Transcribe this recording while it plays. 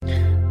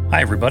Hi,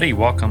 everybody.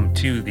 Welcome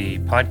to the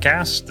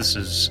podcast. This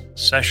is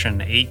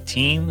session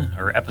 18,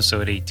 or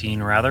episode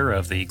 18, rather,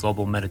 of the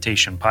Global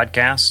Meditation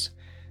Podcast.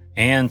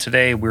 And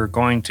today we're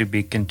going to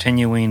be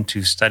continuing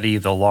to study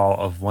the law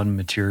of one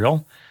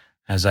material,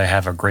 as I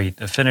have a great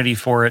affinity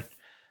for it.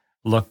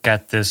 Look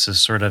at this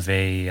as sort of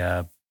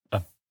a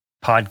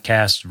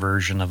podcast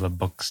version of a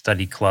book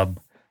study club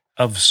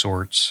of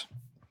sorts.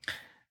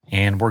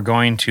 And we're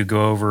going to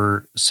go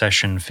over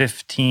session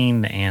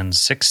 15 and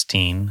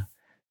 16,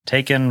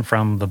 taken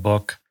from the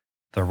book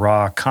The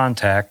Raw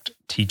Contact,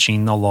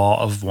 Teaching the Law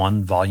of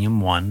One,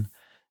 Volume 1.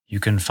 You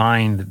can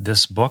find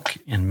this book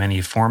in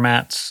many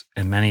formats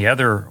and many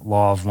other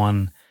Law of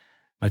One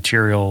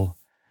material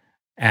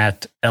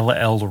at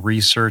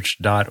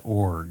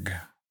llresearch.org.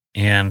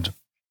 And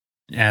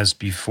as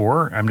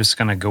before, I'm just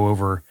going to go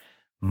over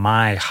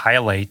my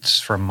highlights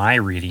from my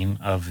reading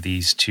of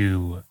these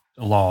two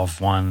Law of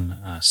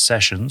One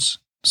sessions,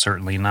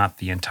 certainly not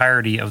the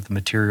entirety of the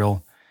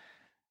material.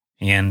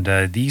 And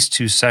these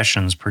two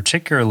sessions,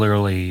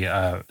 particularly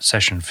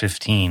session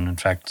 15, in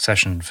fact,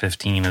 session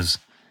 15 is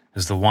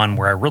the one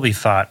where I really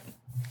thought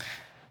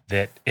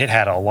that it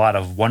had a lot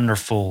of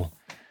wonderful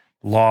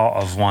Law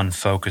of One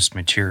focused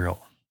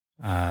material.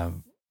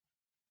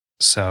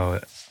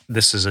 So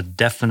this is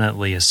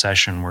definitely a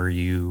session where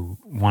you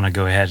want to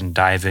go ahead and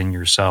dive in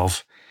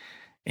yourself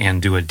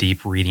and do a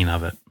deep reading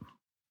of it.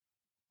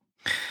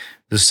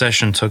 This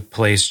session took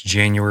place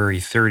January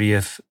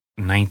 30th,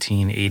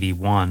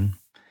 1981.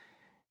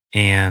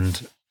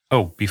 And,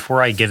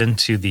 before I get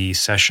into the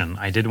session,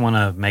 I did want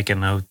to make a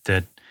note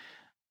that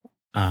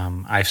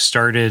I've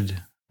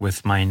started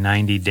with my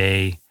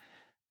 90-day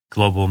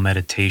global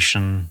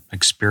meditation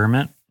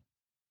experiment.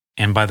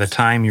 And by the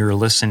time you're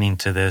listening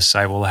to this,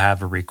 I will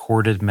have a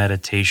recorded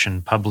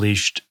meditation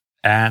published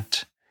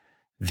at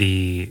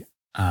the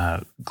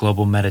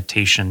Global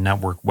Meditation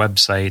Network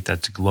website.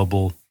 That's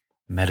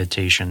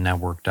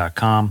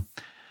globalmeditationnetwork.com,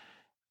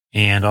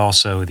 and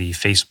also the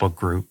Facebook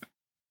group.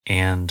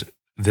 And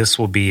this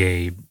will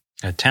be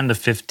a 10 to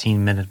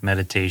 15 minute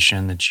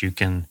meditation that you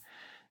can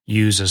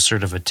use as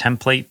sort of a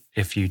template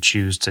if you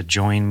choose to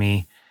join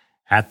me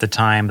at the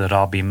time that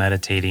I'll be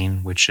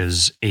meditating, which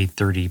is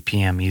 8:30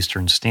 p.m.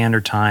 Eastern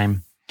Standard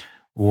Time,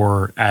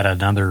 or at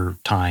another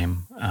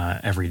time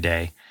every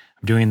day.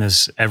 I'm doing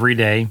this every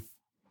day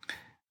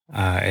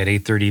at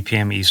 8:30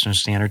 p.m. Eastern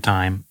Standard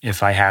Time.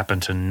 If I happen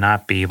to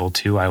not be able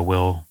to, I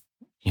will,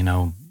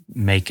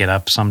 make it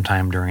up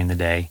sometime during the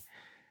day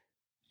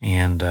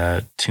and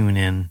tune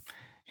in.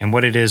 And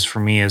what it is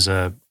for me is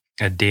a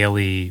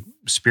daily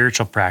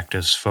spiritual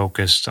practice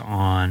focused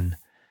on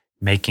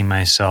making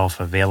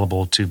myself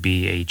available to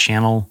be a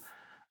channel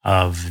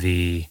of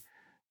the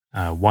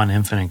one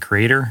infinite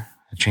creator,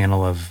 a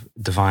channel of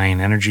divine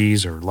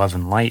energies or love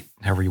and light,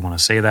 however you want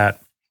to say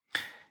that.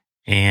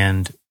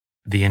 And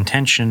the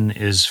intention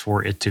is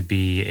for it to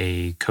be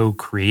a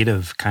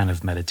co-creative kind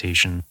of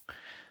meditation.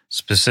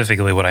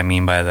 Specifically, what I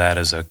mean by that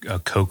is a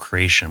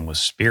co-creation with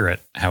spirit.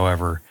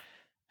 However,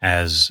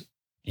 as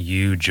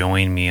you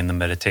join me in the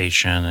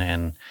meditation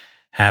and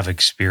have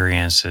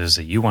experiences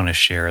that you want to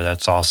share,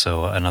 that's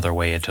also another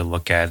way to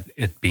look at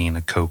it being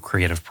a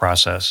co-creative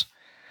process.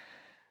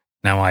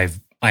 Now, I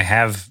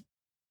have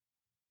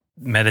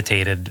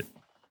meditated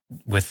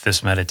with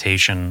this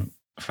meditation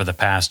for the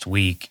past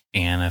week,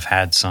 and I've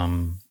had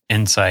some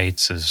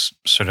insights as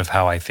sort of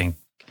how I think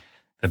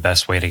the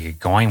best way to get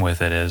going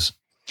with it is.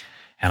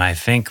 And I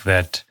think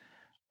that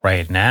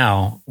right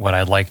now, what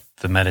I'd like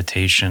the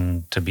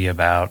meditation to be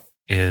about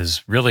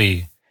is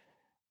really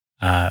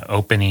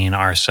opening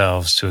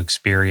ourselves to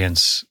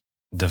experience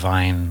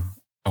divine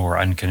or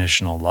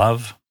unconditional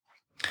love,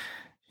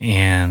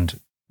 and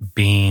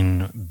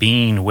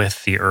being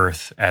with the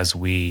earth as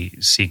we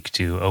seek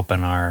to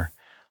open our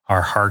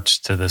hearts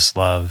to this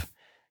love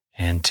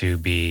and to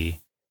be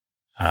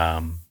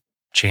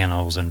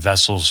channels and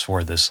vessels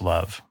for this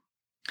love.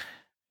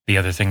 The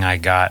other thing I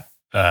got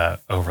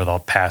over the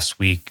past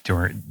week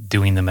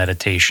doing the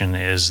meditation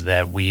is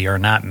that we are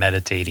not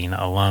meditating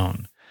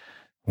alone.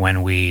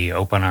 When we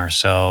open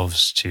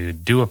ourselves to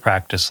do a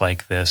practice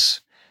like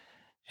this,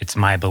 it's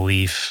my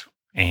belief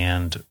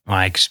and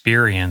my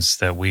experience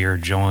that we are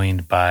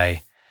joined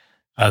by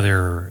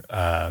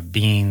other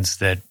beings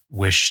that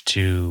wish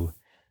to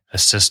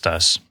assist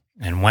us.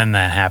 And when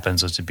that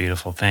happens, it's a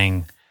beautiful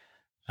thing.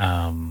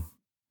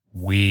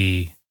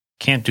 We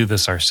can't do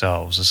this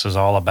ourselves. This is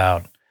all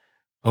about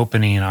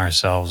opening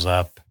ourselves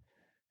up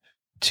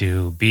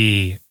to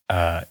be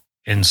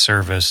in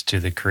service to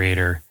the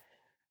Creator,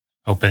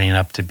 opening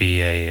up to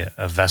be a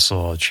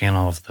vessel, a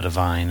channel of the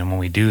divine. And when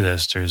we do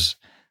this, there's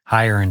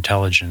higher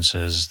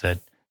intelligences that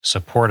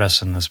support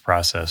us in this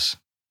process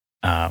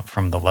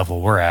from the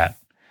level we're at,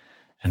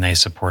 and they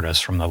support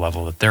us from the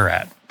level that they're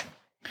at.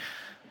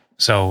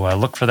 So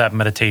look for that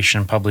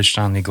meditation published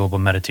on the Global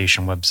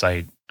Meditation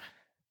website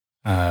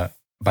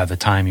by the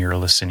time you're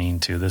listening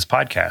to this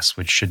podcast,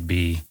 which should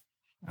be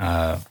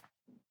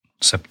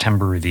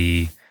September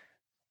the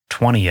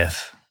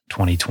 20th,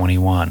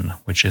 2021,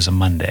 which is a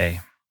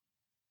Monday.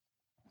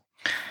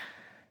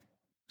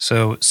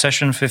 So,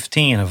 session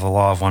 15 of the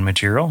Law of One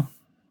Material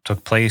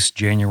took place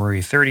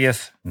January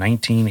 30th,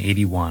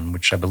 1981,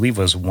 which I believe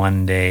was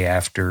one day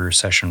after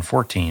session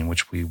 14,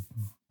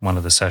 one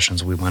of the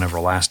sessions we went over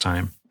last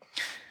time.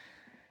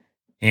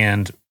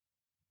 And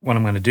what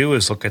I'm going to do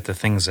is look at the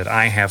things that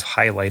I have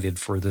highlighted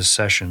for this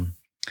session.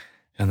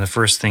 And the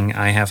first thing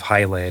I have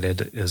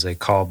highlighted is a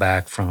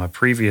callback from a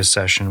previous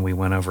session we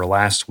went over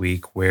last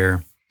week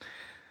where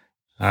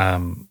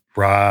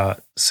Ra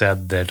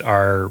said that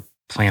our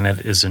planet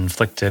is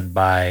inflicted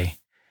by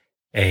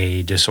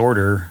a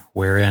disorder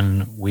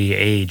wherein we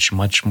age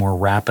much more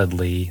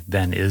rapidly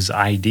than is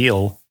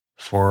ideal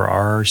for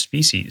our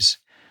species.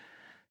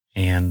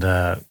 And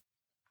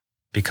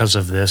because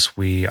of this,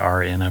 we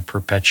are in a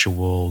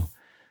perpetual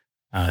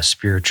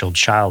spiritual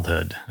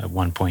childhood. At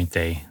one point,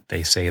 they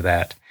say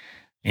that.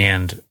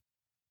 And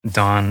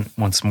Don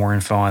wants more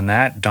info on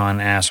that. Don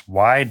asks,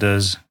 why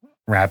does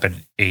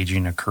rapid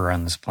aging occur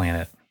on this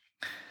planet?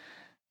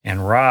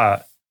 And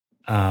Ra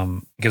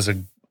gives a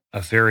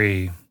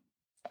very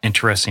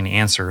interesting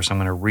answer. So I'm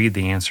going to read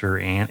the answer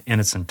in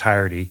its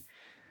entirety.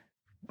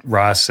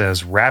 Ra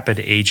says, rapid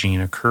aging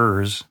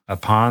occurs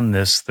upon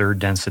this third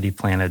density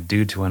planet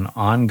due to an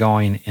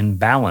ongoing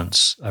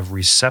imbalance of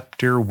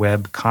receptor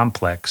web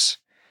complex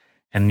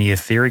and the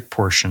etheric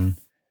portion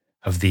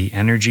of the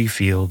energy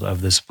field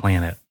of this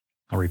planet.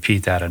 I'll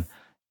repeat that, an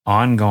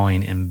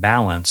ongoing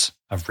imbalance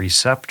of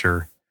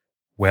receptor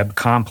web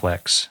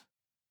complex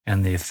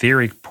and the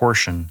etheric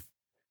portion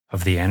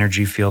of the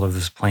energy field of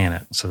this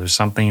planet. So there's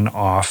something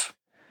off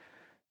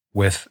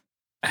with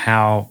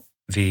how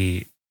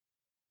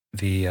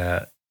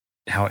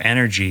how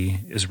energy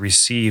is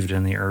received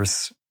in the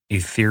Earth's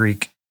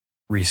etheric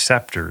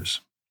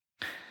receptors.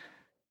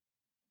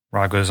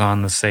 Ra goes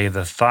on to say,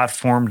 the thought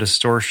form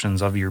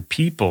distortions of your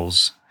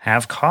peoples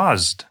have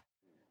caused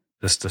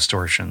this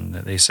distortion.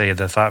 They say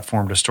the thought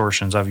form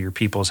distortions of your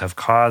peoples have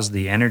caused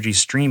the energy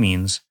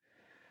streamings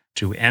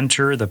to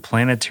enter the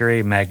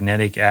planetary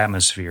magnetic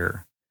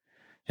atmosphere,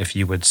 if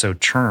you would so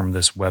term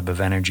this web of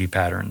energy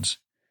patterns,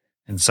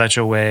 in such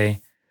a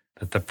way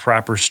that the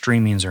proper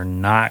streamings are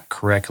not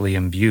correctly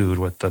imbued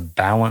with the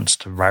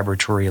balanced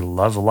vibratory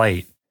love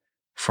light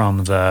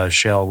from the,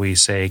 shall we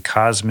say,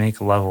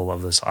 cosmic level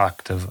of this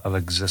octave of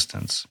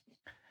existence.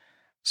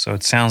 So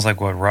it sounds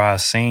like what Ra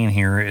is saying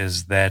here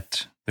is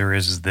that there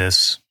is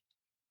this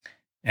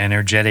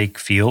energetic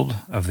field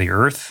of the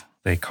Earth.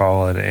 They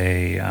call it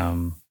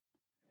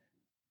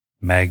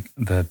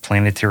the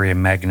planetary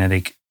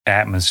magnetic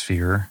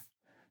atmosphere,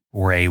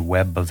 or a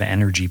web of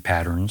energy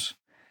patterns.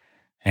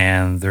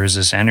 And there's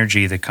this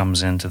energy that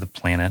comes into the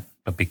planet,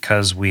 but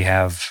because we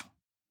have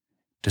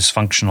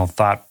dysfunctional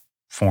thought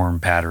form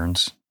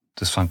patterns,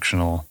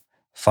 dysfunctional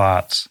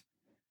thoughts,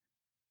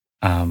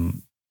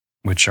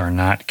 which are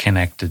not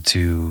connected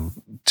to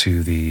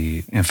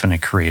the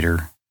infinite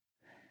creator,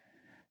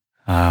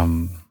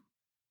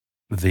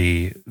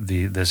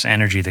 this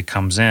energy that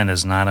comes in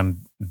is not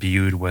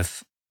imbued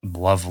with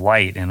love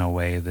light in a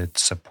way that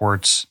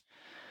supports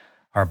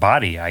our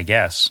body, I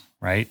guess,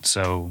 right?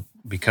 So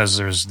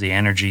because the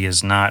energy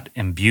is not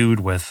imbued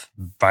with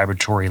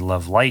vibratory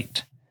love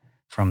light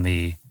from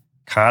the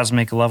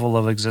cosmic level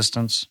of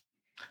existence,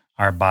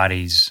 our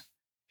bodies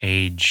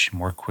age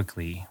more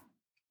quickly.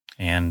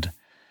 And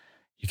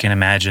you can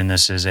imagine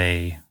this is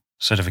a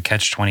sort of a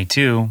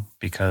catch-22,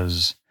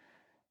 because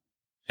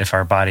if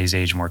our bodies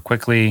age more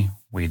quickly,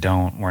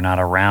 we're not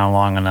around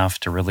long enough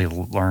to really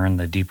learn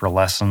the deeper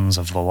lessons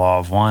of the Law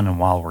of One. And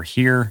while we're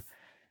here,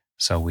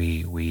 so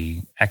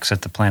we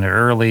exit the planet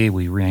early,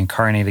 we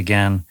reincarnate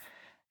again,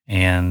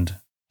 and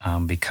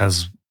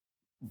because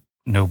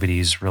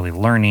nobody's really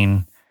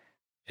learning,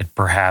 it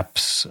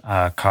perhaps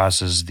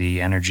causes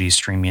the energy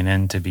streaming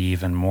in to be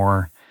even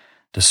more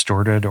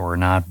distorted or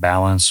not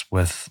balanced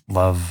with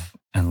love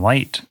and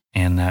light,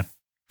 and that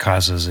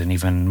causes an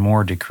even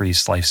more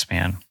decreased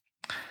lifespan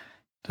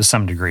to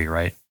some degree,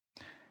 right?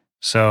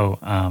 So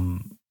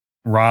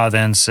Ra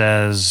then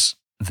says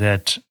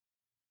that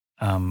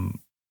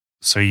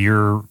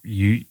so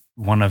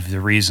one of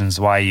the reasons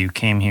why you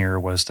came here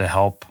was to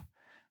help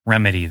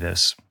remedy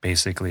this,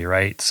 basically,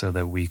 right? So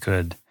that we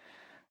could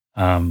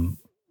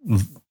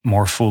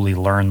more fully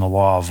learn the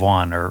Law of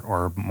One,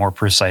 or more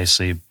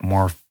precisely,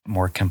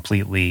 more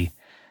completely,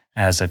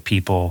 as a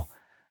people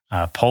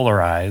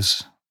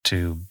polarize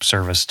to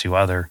service to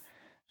other.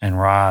 And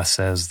Ra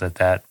says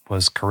that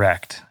was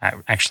correct.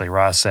 Actually,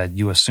 Ra said,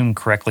 you assume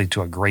correctly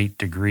to a great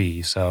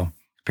degree. So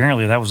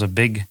apparently that was a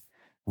big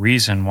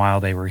reason why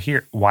they were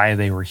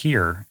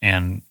here.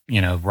 And,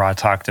 Ra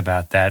talked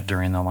about that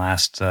during the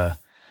last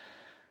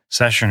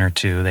session or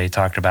two. They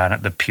talked about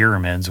it. The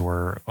pyramids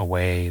were a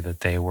way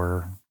that they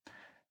were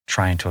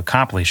trying to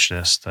accomplish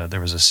this.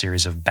 There was a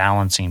series of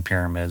balancing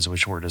pyramids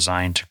which were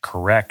designed to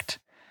correct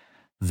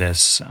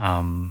this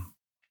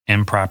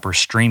improper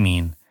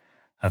streaming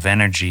of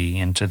energy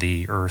into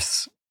the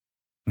Earth's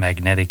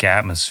magnetic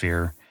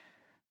atmosphere.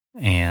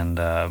 And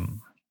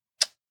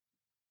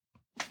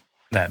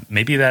that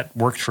maybe that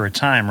worked for a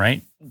time,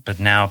 right? But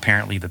now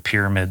apparently the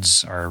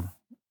pyramids are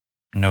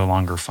no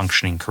longer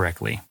functioning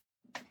correctly.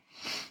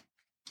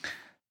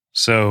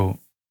 So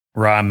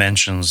Ra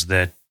mentions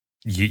that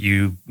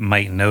you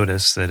might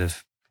notice that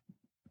if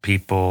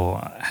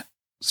people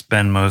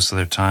spend most of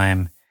their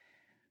time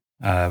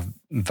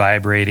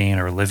vibrating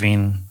or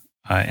living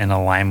in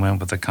alignment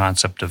with the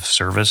concept of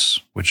service,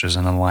 which is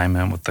in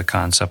alignment with the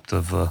concept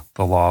of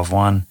the law of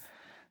one.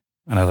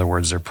 In other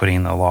words, they're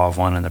putting the law of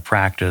one into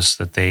practice,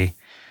 that they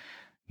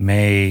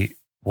may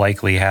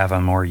likely have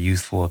a more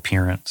youthful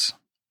appearance.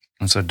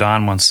 And so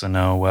Don wants to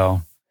know,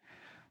 well,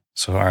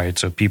 so all right,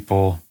 so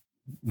people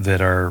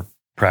that are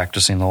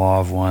practicing the law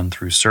of one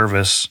through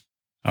service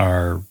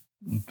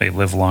they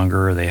live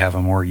longer, they have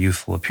a more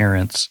youthful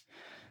appearance.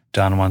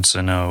 Don wants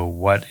to know,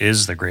 what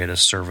is the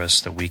greatest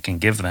service that we can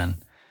give then?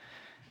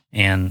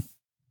 And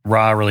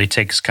Ra really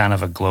takes kind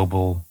of a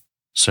global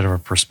sort of a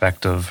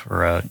perspective,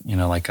 or a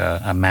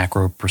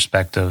macro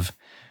perspective.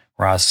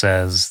 Ra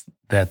says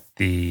that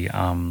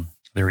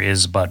there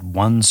is but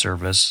one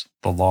service.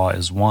 The law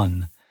is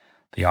one.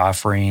 The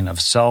offering of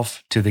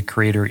self to the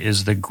Creator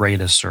is the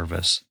greatest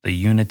service. The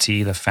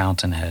unity, the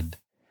fountainhead.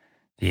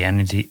 The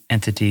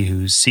entity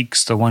who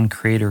seeks the one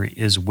Creator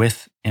is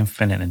with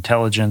infinite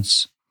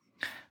intelligence.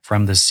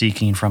 From the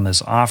seeking from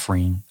this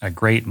offering, a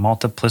great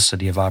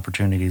multiplicity of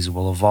opportunities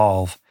will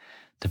evolve,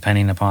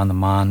 depending upon the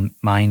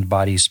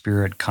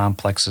mind-body-spirit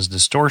complex's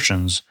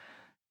distortions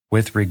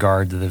with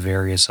regard to the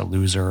various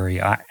illusory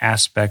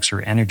aspects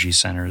or energy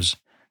centers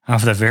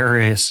of the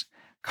various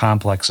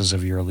complexes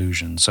of your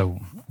illusion. So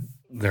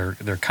they're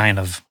kind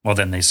of, well,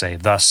 then they say,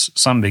 thus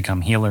some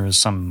become healers,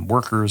 some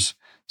workers,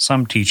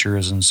 some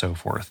teachers, and so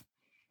forth.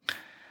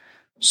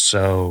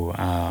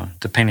 So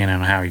depending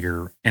on how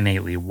you're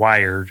innately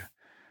wired,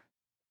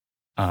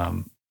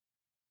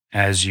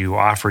 as you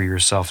offer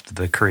yourself to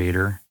the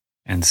Creator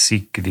and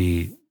seek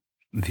the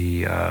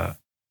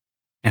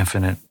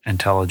infinite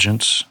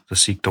intelligence, to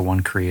seek the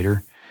one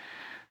Creator,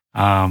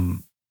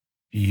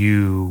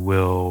 you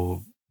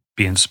will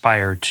be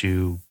inspired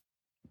to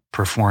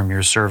perform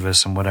your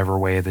service in whatever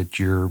way that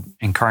you're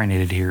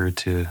incarnated here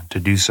to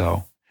do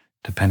so,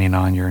 depending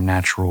on your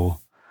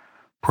natural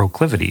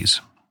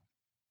proclivities.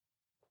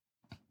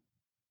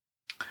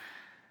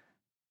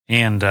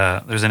 And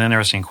there's an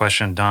interesting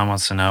question. Don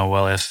wants to know,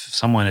 well, if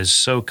someone is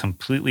so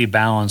completely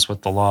balanced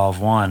with the law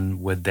of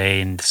one, would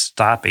they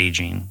stop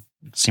aging?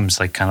 It seems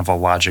like kind of a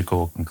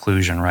logical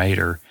conclusion, right?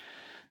 Or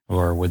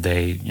would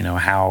they,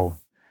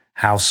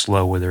 how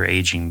slow would their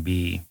aging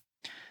be?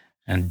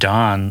 And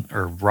Don,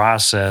 or Ra,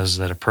 says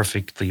that a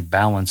perfectly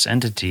balanced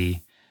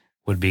entity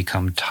would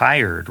become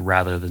tired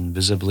rather than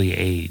visibly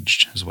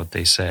aged, is what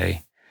they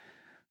say.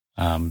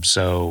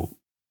 So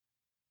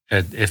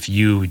if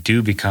you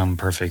do become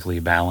perfectly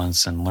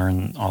balanced and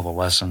learn all the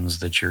lessons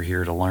that you're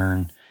here to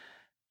learn,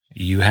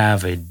 you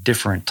have a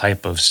different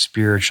type of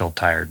spiritual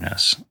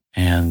tiredness,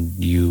 and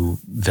you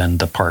then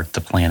depart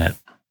the planet.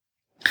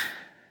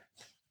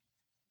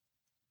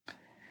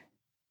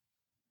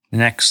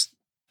 Next,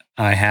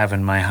 I have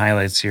in my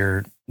highlights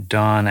here,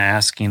 Don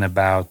asking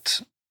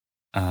about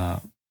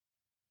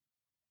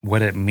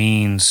what it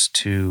means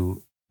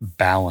to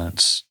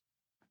balance.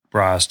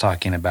 Ra is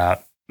talking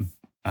about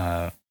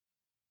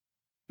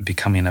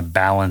becoming a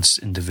balanced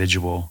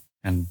individual,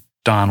 and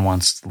Don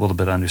wants a little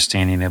bit of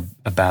understanding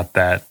about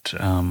that,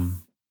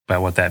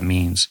 about what that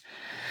means.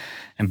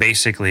 And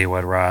basically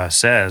what Ra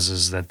says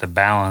is that the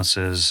balance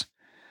is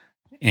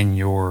in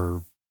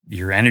your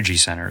energy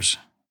centers,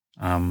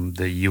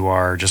 that you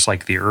are just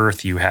like the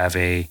earth. You have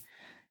an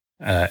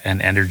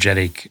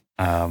energetic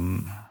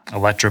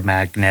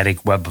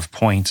electromagnetic web of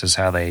points, is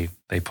how they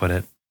put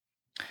it.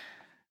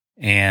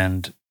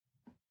 And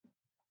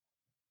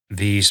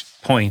these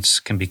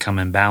points can become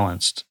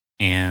imbalanced.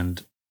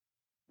 And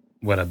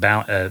what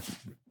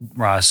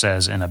Ra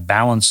says, in a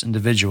balanced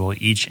individual,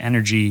 each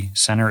energy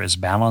center is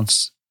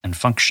balanced and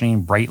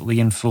functioning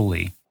brightly and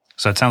fully.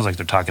 So it sounds like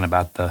they're talking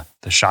about the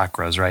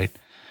chakras, right?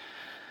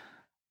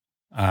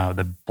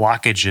 The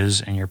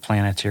blockages in your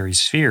planetary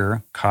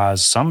sphere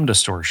cause some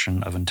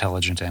distortion of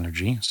intelligent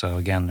energy. So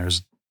again,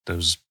 there's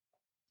those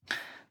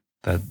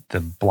the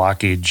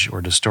blockage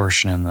or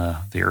distortion in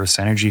the Earth's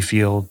energy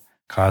field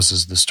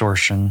causes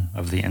distortion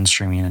of the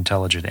in-streaming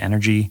intelligent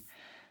energy.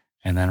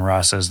 And then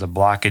Ra says the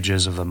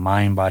blockages of the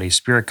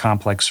mind-body-spirit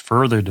complex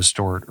further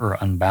distort or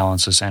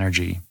unbalance this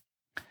energy.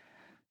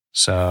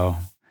 So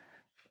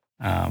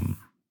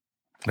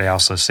they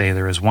also say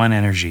there is one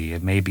energy.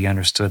 It may be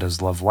understood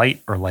as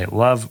love-light or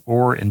light-love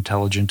or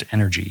intelligent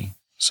energy.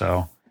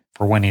 So if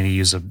we're wanting to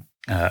use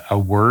a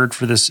word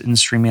for this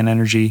in-streaming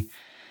energy,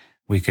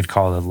 we could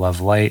call it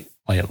love-light,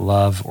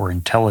 light-love, or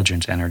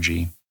intelligent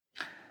energy.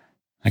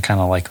 I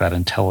kind of like that,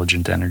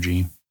 intelligent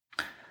energy.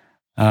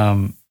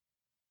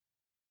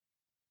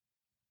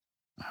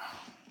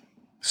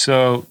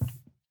 So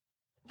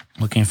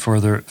looking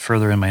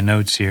further in my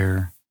notes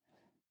here,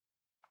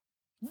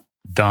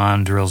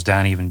 Don drills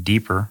down even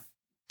deeper.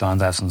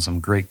 Don's asking some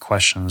great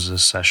questions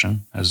this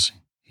session, as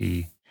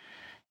he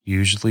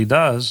usually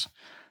does.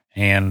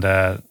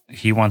 And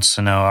he wants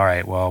to know, all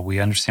right, well, we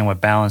understand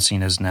what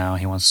balancing is now.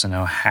 He wants to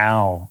know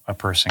how a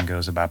person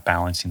goes about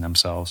balancing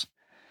themselves.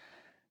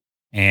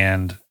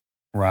 And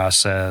Ra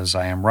says,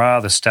 I am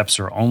Ra. The steps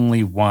are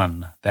only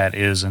one. That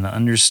is an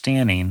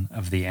understanding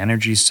of the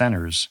energy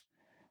centers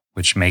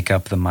which make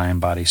up the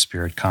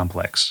mind-body-spirit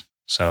complex.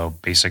 So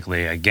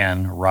basically,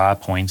 again, Ra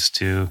points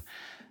to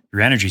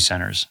your energy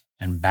centers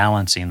and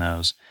balancing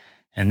those.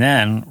 And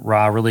then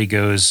Ra really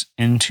goes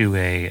into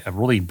a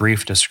really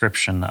brief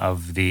description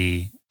of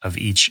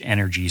each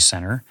energy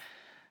center.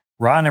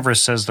 Ra never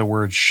says the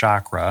word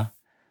chakra.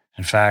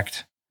 In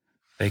fact,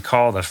 they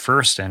call the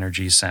first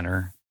energy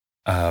center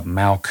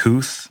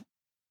Malkuth,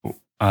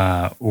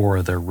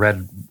 or the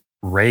red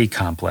ray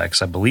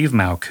complex. I believe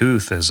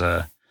Malkuth is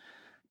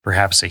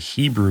perhaps a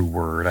Hebrew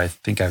word. I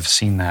think I've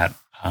seen that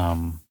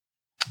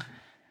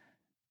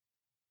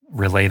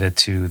related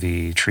to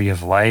the tree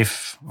of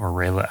life,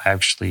 or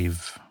actually,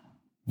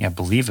 I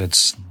believe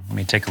it's, let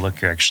me take a look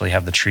here. I actually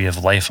have the tree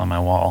of life on my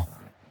wall.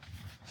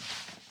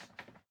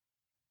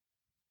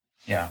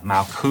 Yeah,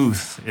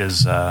 Malkuth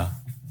is the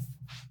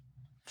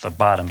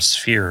bottom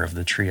sphere of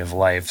the tree of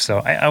life. So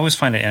I always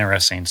find it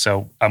interesting.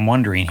 So I'm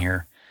wondering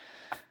here,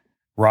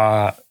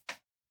 Ra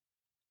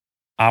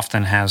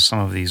often has some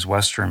of these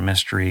Western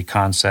mystery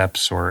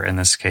concepts, or in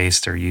this case,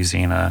 they're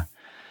using a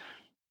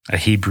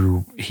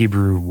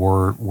Hebrew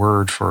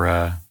word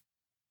for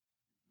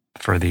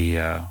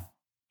the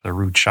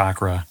root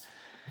chakra.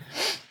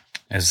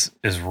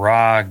 Is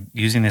Ra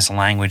using this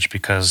language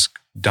because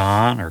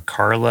Don or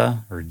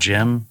Carla or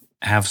Jim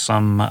have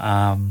some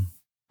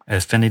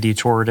affinity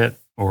toward it,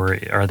 or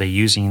are they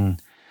using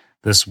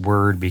this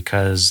word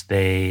because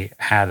they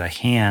had a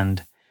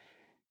hand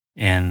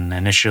in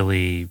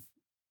initially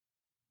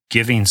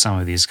giving some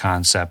of these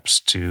concepts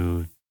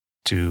to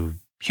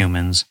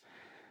humans,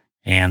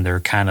 and they're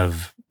kind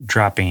of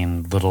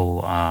dropping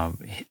little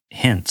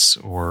hints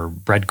or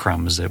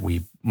breadcrumbs that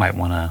we might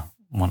want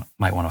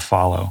to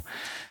follow?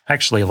 I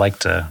actually like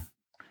to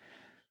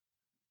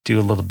do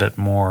a little bit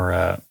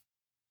more.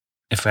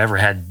 If I ever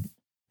had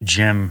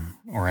Jim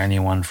or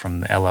anyone from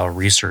the LL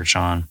Research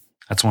on,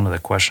 that's one of the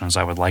questions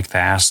I would like to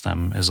ask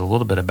them, is a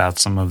little bit about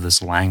some of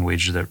this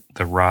language that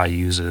the Ra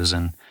uses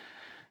and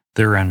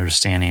their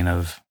understanding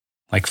of,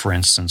 like, for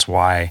instance,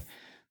 why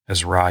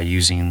is Ra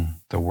using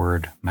the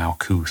word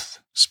Malkuth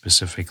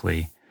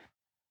specifically?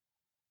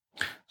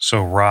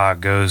 So Ra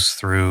goes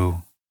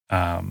through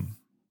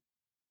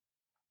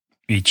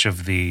each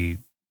of the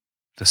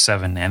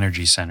 7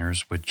 energy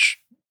centers, which,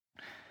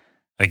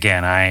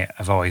 again,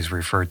 I've always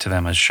referred to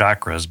them as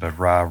chakras, but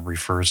Ra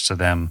refers to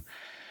them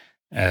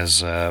as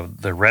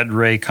the red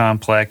ray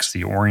complex,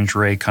 the orange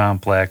ray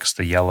complex,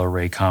 the yellow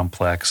ray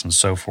complex, and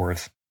so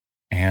forth.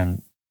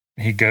 And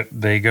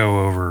they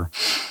go over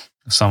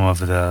some of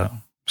the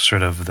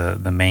sort of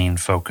the main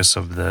focus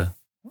of the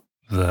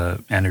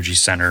energy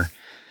center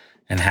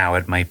and how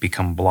it might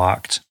become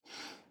blocked.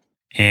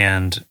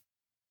 And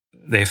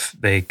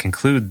they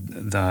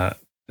conclude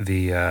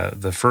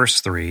the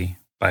first 3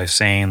 by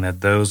saying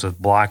that those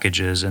with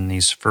blockages in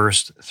these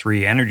first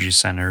 3 energy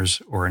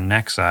centers or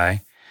nexi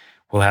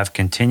will have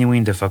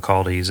continuing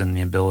difficulties in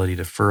the ability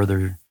to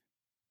further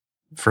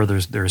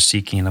their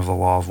seeking of the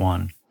law of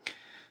one.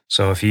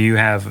 So if you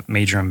have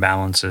major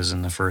imbalances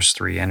in the first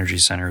 3 energy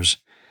centers,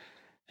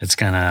 it's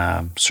going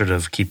to sort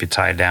of keep you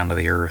tied down to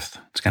the earth.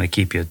 It's going to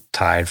keep you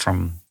tied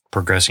from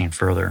progressing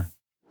further.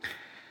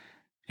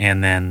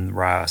 And then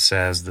Ra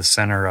says the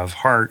center of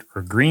heart,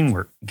 or green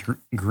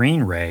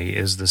ray,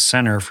 is the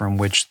center from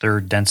which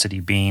third density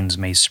beings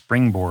may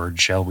springboard,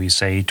 shall we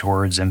say,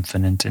 towards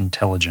infinite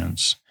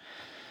intelligence.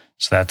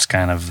 So that's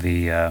kind of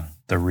the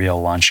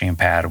real launching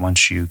pad.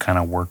 Once you kind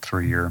of work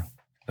through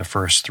the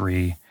first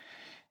 3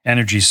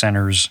 energy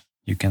centers,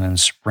 you can then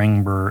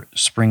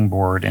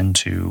springboard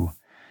into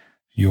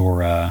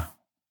your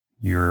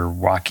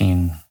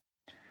walking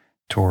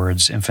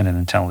towards infinite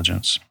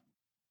intelligence.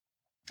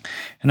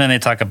 And then they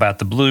talk about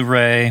the blue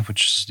ray,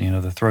 which is,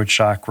 the throat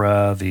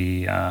chakra,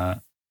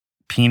 the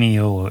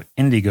pineal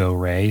indigo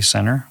ray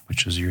center,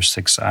 which is your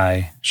 6th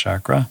eye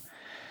chakra,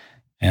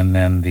 and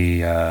then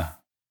the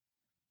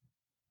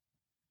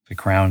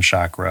crown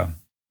chakra,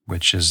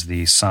 which is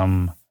the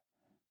sum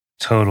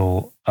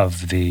total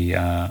of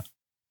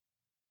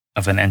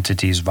of an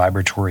entity's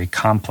vibratory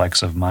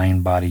complex of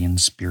mind, body,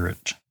 and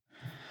spirit.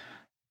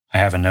 I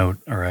have a note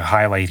or a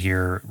highlight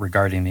here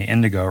regarding the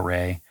indigo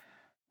ray.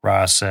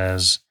 Ra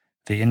says,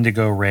 the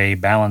indigo ray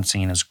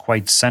balancing is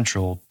quite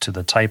central to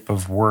the type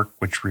of work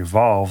which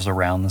revolves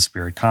around the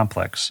spirit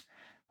complex,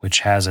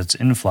 which has its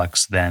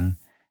influx then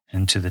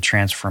into the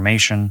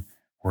transformation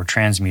or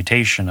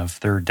transmutation of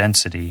 3rd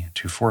density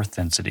to 4th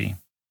density.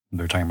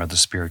 They're talking about the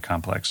spirit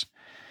complex.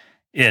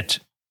 It,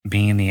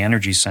 being the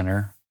energy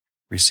center,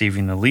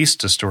 receiving the least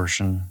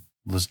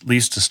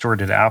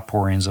distorted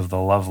outpourings of the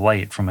love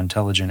light from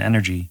intelligent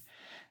energy,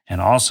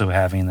 and also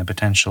having the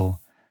potential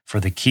for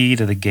the key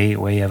to the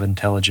gateway of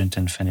intelligent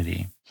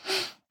infinity.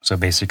 So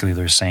basically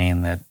they're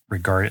saying that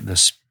regarding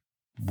this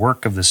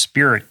work of the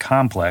spirit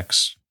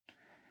complex,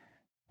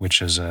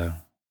 which is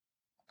a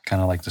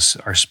kind of like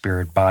our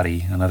spirit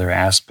body. Another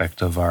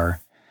aspect of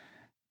our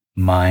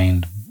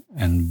mind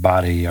and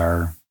body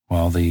are,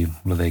 well, they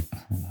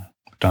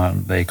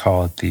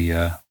call it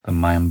the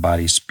mind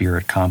body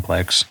spirit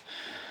complex.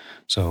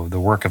 So the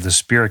work of the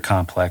spirit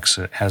complex,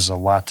 it has a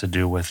lot to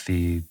do with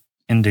the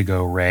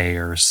indigo ray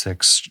or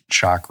sixth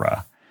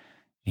chakra,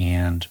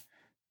 and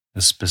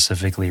is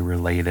specifically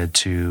related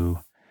to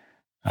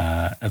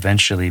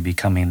eventually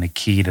becoming the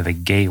key to the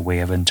gateway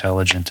of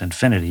intelligent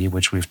infinity,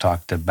 which we've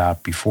talked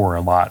about before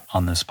a lot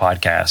on this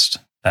podcast.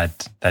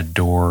 That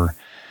door,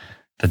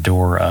 the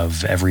door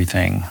of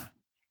everything,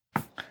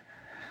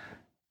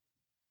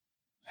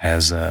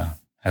 as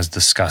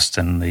discussed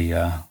in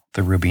the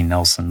Ruby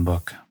Nelson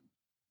book.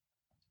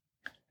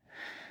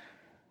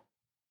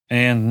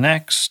 And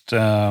next,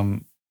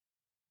 Dawn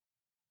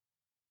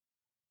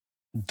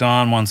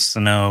wants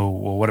to know,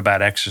 well, what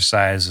about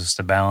exercises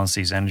to balance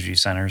these energy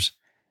centers?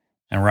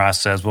 And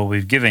Ross says, well,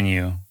 we've given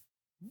you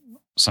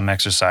some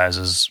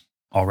exercises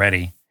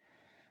already.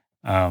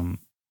 And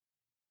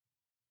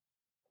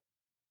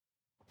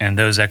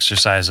those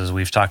exercises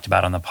we've talked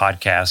about on the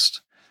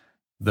podcast,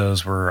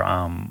 those were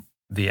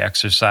the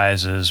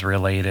exercises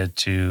related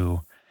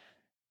to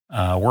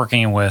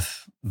working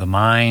with the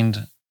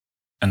mind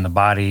and the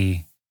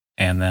body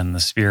and then the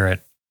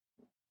spirit.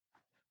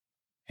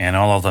 And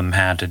all of them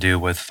had to do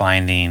with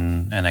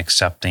finding and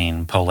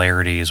accepting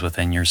polarities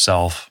within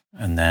yourself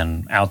and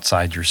then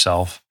outside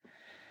yourself.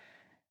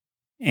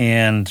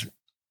 And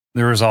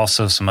there was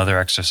also some other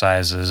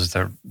exercises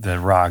that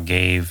Ra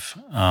gave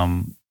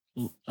a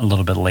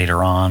little bit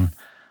later on.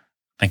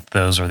 I think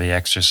those are the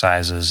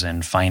exercises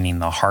in finding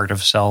the heart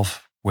of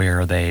self,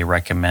 where they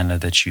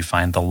recommended that you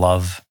find the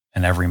love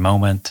in every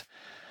moment,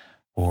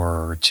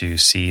 or to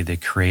see the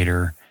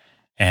creator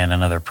in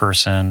another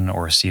person,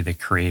 or see the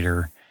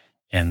creator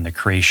in the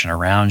creation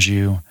around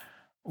you,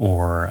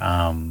 or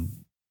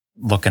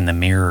look in the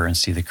mirror and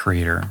see the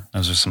creator.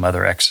 Those are some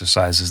other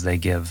exercises they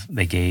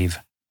gave.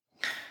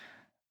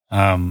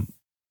 But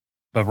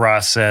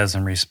Ross says,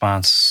 in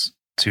response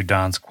to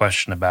Don's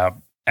question about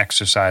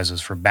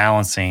exercises for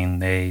balancing,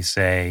 they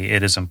say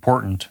it is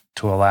important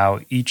to allow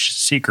each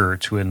seeker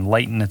to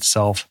enlighten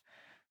itself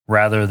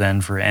rather than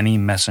for any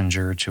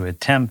messenger to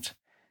attempt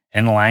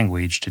in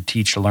language to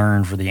teach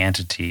learn for the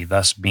entity,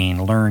 thus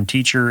being learn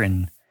teacher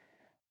and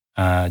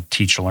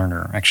teach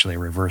learner. Actually, I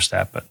reversed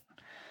that, but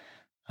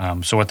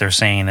so what they're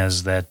saying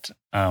is that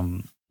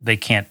they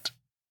can't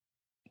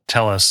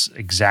tell us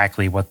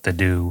exactly what to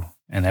do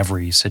in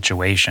every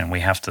situation.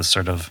 We have to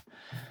sort of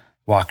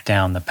walk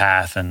down the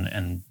path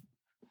and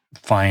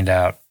find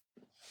out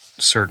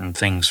certain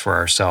things for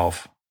ourselves.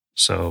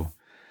 So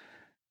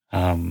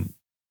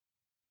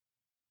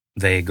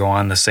they go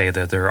on to say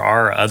that there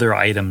are other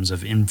items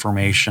of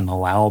information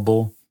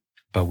allowable,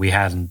 but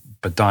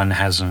Don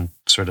hasn't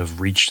sort of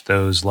reached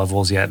those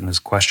levels yet in his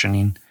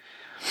questioning.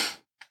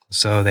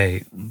 So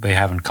they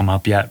haven't come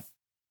up yet.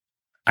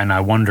 And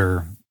I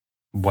wonder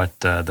what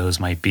those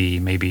might be.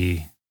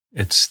 Maybe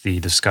it's the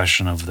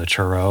discussion of the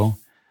Tarot,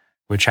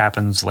 which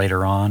happens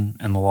later on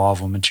in the Law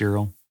of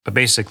Material. But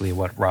basically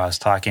what Ra is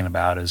talking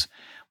about is,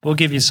 we'll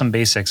give you some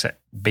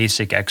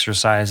basic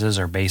exercises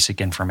or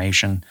basic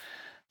information,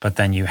 but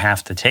then you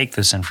have to take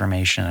this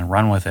information and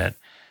run with it,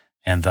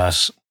 and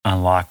thus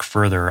unlock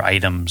further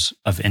items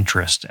of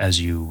interest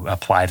as you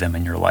apply them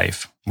in your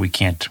life. We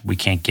can't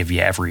give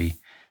you every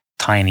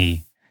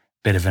tiny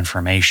bit of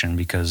information,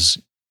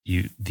 because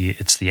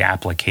it's the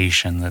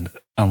application that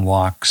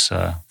unlocks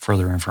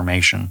further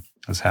information.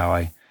 Is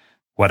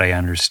what I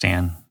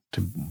understand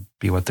to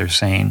be what they're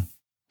saying.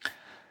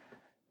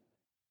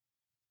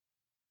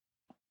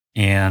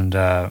 And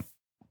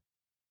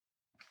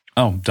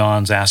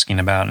Dawn's asking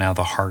about now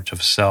the heart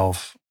of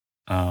self.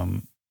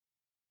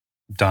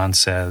 Dawn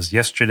says,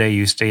 yesterday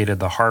you stated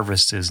the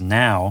harvest is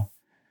now,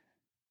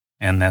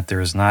 and that there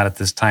is not at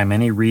this time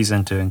any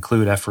reason to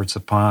include efforts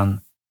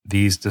upon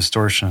these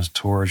distortions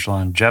towards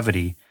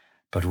longevity,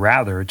 but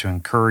rather to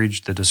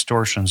encourage the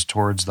distortions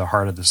towards the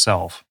heart of the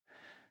self.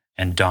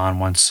 And Dawn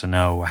wants to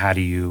know, how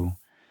do you,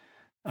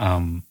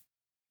 can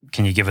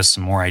you give us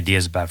some more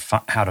ideas about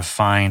how to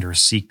find or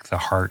seek the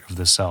heart of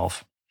the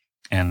self?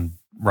 And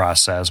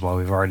Ross says, well,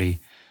 we've already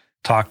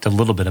talked a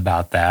little bit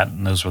about that,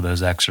 and those were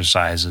those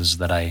exercises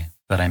that I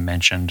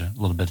mentioned a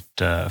little bit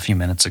a few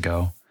minutes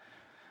ago.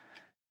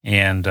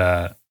 And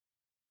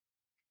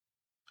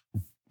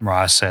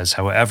Ross says,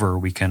 however,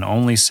 we can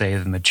only say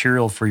the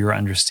material for your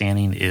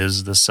understanding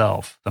is the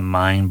self, the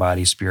mind,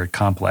 body, spirit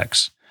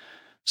complex.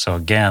 So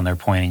again, they're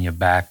pointing you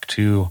back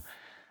to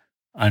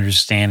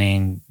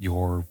understanding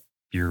your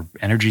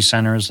energy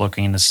centers,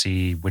 looking to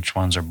see which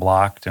ones are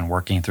blocked and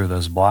working through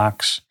those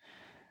blocks,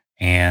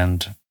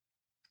 and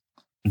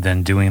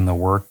then doing the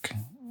work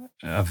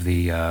of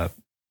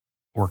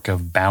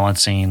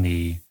balancing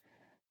the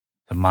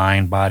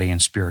mind, body,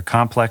 and spirit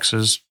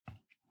complexes,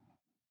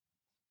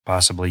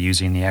 possibly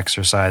using the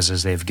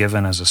exercises they've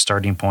given as a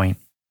starting point,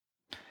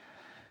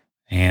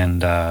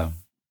 and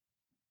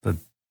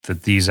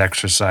that these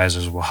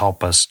exercises will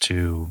help us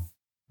to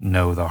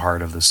know the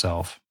heart of the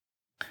self.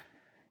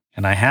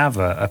 And I have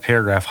a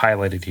paragraph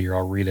highlighted here.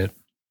 I'll read it.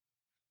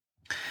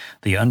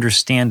 The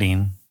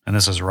understanding, and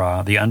this is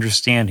Ra, the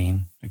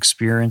understanding,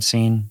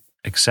 experiencing,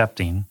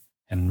 accepting,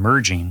 and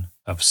merging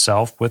of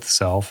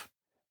self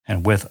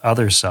and with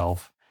other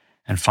self,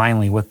 and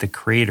finally with the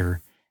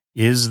Creator,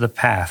 is the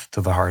path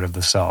to the heart of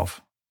the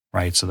self,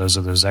 right? So those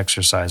are those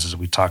exercises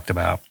we talked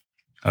about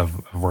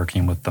of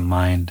working with the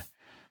mind,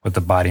 with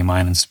the body,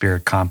 mind, and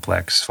spirit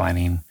complex,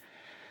 finding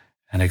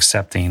and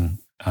accepting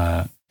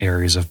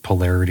areas of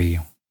polarity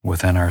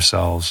within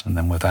ourselves and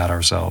then without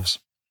ourselves.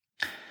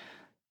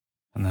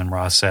 And then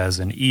Ra says,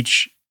 in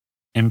each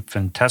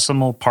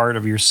infinitesimal part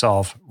of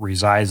yourself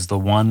resides the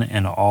one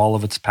and all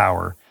of its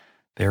power.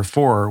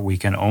 Therefore, we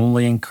can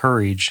only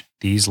encourage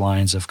these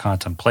lines of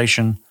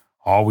contemplation,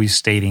 always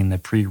stating the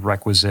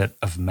prerequisite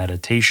of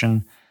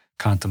meditation,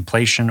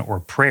 contemplation, or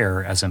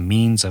prayer as a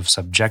means of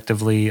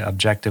subjectively,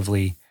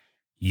 objectively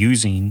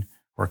using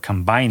or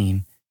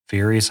combining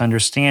various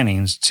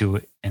understandings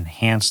to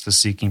enhance the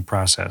seeking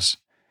process.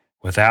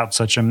 Without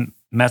such a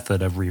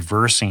method of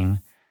reversing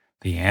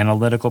the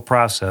analytical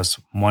process,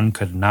 one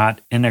could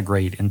not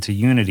integrate into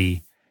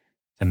unity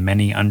the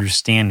many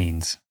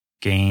understandings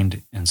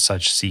gained in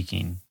such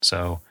seeking.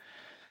 So,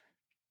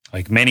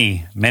 like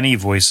many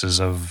voices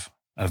of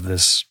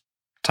this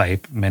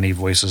type, many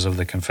voices of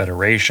the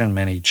Confederation,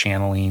 many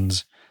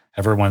channelings,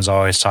 everyone's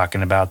always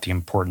talking about the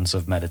importance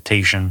of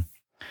meditation.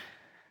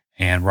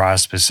 And Ra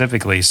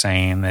specifically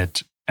saying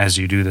that as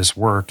you do this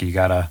work, you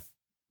gotta,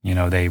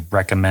 they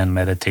recommend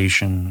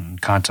meditation,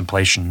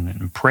 contemplation,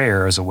 and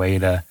prayer as a way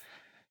to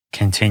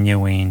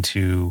continuing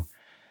to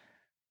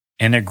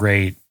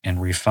integrate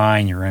and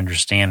refine your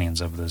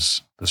understandings of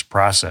this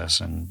process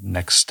and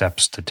next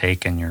steps to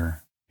take in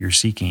your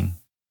seeking.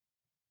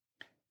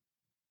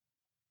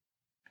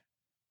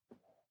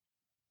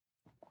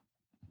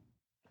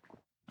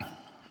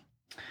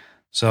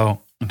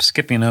 So I'm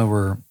skipping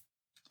over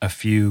a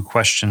few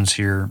questions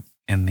here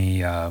in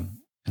the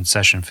in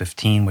session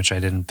 15, which I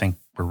didn't think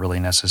were really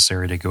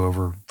necessary to go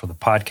over for the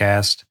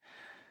podcast.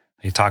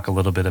 They talk a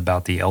little bit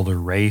about the elder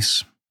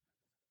race,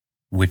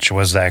 which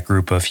was that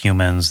group of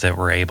humans that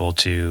were able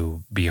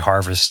to be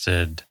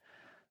harvested.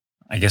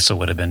 I guess it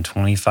would have been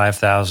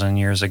 25,000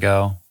 years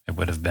ago. It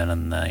would have been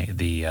in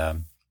the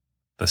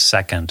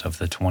second of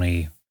the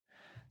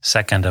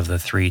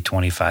 3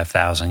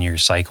 25,000 year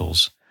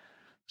cycles.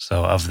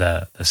 So of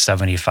the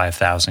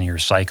 75,000 year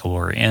cycle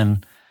we're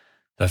in,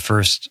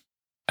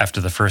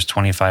 after the first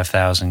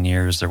 25,000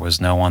 years, there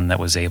was no one that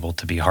was able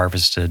to be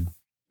harvested.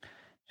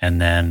 And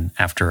then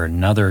after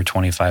another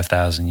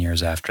 25,000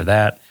 years after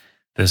that,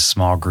 this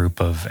small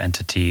group of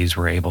entities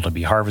were able to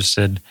be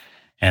harvested.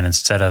 And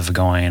instead of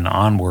going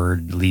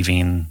onward,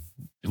 leaving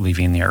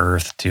the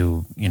Earth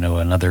to,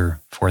 another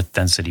fourth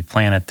density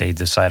planet, they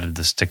decided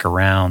to stick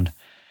around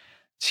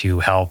to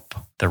help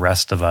the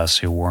rest of us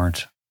who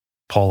weren't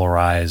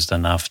polarized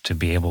enough to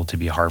be able to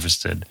be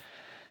harvested.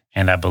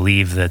 And I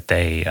believe that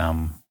they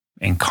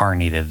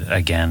incarnated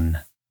again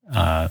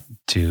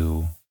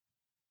to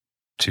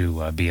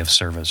be of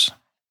service.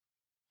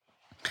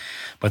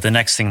 But the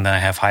next thing that I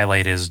have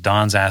highlighted is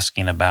Don's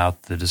asking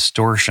about the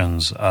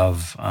distortions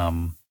of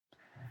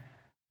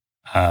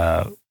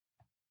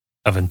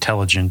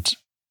intelligent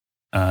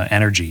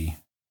energy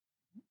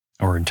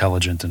or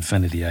intelligent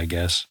infinity, I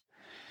guess.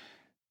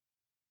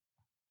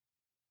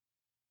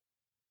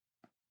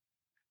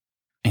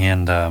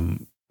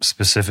 And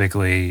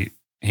specifically,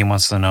 he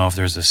wants to know if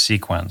there's a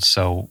sequence.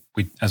 So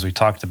as we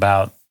talked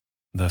about,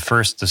 the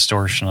first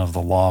distortion of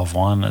the law of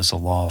one is the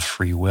law of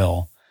free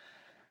will.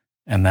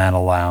 And that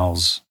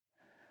allows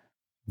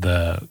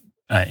the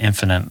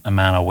infinite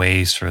amount of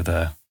ways for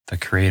the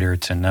Creator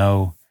to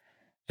know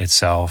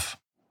itself.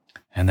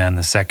 And then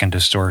the second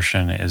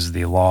distortion is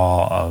the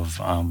law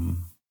of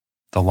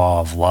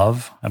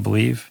love, I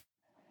believe.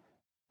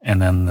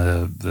 And then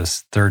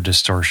the third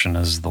distortion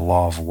is the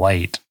law of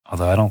light,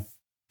 although I don't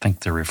think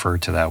they're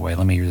referred to that way.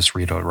 Let me just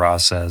read what Ra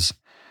says.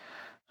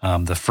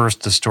 The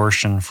first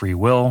distortion, free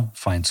will,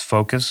 finds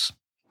focus.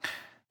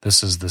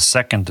 This is the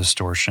second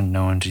distortion,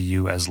 known to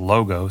you as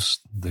logos,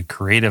 the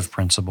creative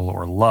principle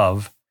or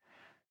love.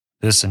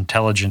 This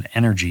intelligent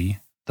energy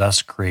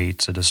thus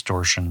creates a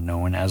distortion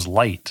known as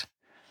light.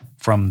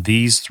 From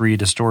these three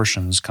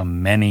distortions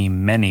come many,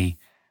 many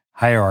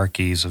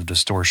hierarchies of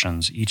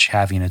distortions, each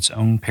having its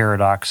own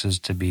paradoxes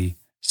to be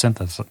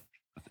synthesized,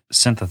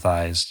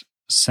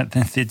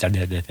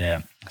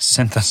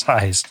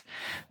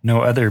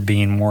 no other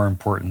being more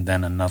important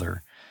than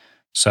another.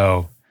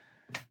 So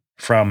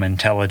from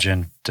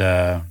intelligent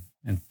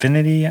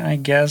infinity, I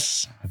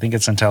guess. I think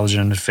it's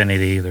intelligent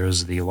infinity.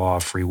 There's the law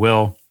of free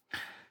will,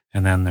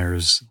 and then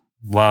there's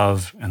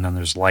love, and then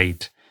there's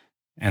light.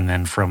 And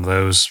then from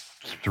those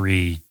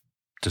three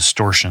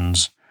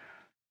distortions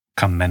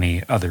come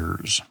many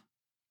others.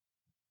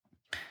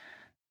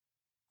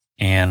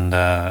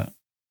 And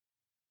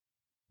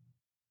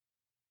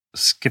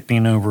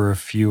skipping over a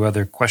few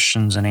other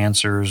questions and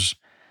answers,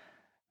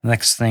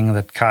 next thing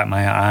that caught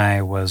my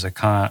eye was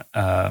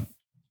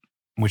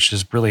which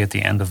is really at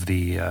the end of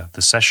the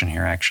session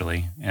here,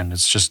 actually, and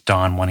it's just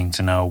Don wanting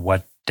to know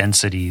what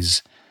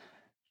densities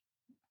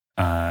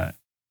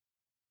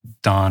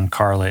Don,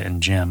 Carla,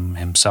 and Jim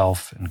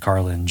himself, and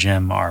Carla and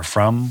Jim are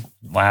from.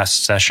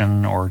 Last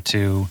session or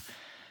two,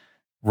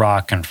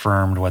 Ra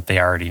confirmed what they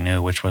already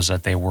knew, which was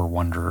that they were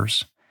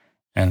wanderers.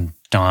 And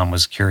Don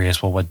was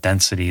curious, well, what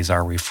densities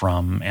are we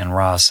from? And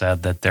Ra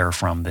said that they're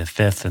from the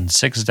 5th and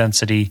 6th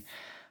density,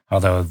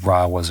 although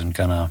Ra wasn't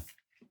going to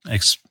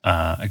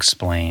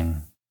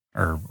explain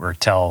or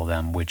tell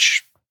them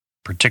which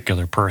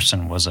particular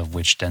person was of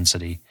which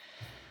density.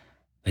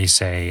 They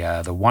say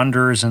the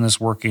wanderers in this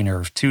working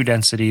are of 2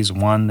 densities,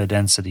 one the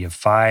density of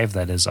 5,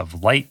 that is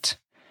of light,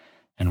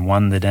 and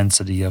one the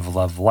density of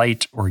love,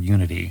 light, or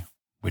unity,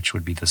 which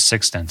would be the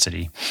 6th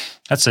density.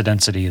 That's the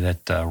density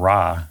that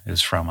Ra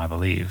is from, I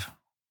believe.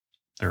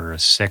 There are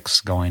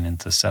 6 going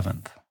into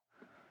 7th.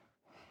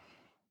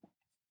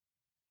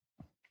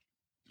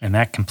 And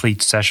that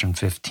completes session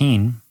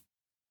 15.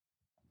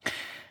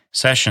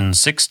 Session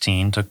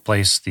 16 took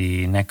place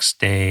the next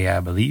day,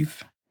 I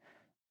believe,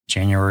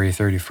 January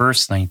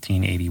 31st,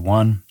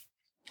 1981.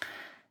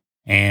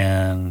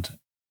 And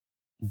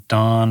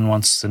Don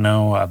wants to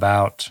know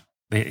about,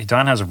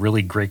 Don has a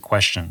really great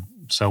question.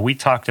 So we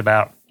talked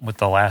about with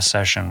the last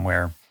session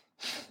where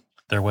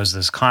there was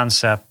this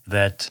concept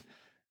that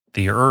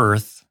the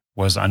Earth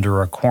was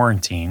under a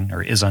quarantine,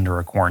 or is under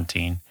a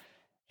quarantine,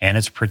 and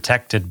it's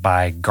protected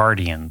by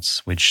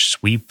guardians, which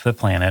sweep the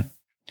planet,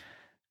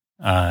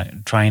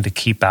 trying to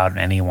keep out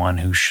anyone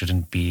who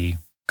shouldn't be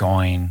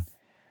going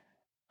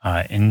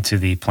into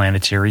the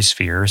planetary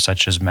sphere,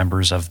 such as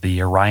members of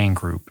the Orion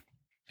group.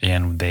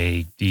 And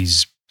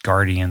these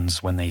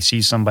guardians, when they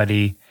see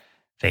somebody,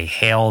 they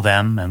hail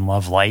them and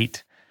love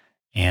light.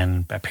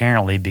 And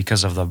apparently,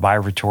 because of the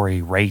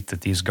vibratory rate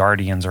that these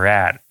guardians are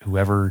at,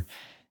 whoever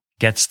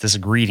gets this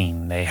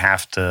greeting, they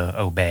have to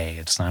obey.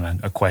 It's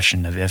not a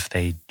question of if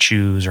they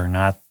choose or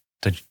not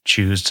to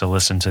choose to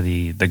listen to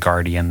the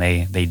guardian.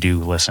 They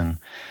do listen.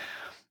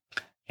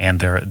 And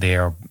they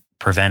are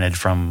prevented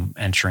from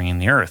entering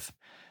the Earth.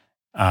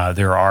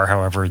 There are,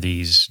 however,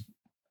 these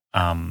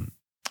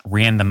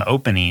random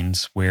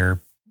openings where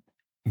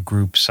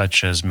groups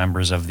such as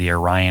members of the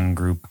Orion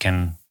group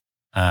can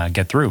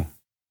get through.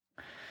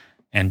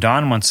 And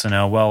Don wants to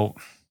know, well,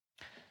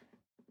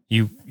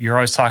 you're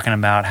always talking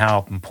about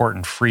how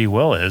important free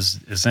will is.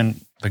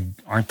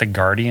 Aren't the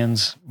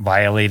guardians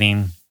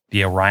violating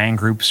the Orion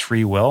group's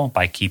free will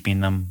by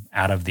keeping them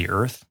out of the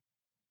Earth?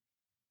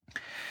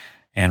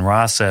 And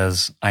Ra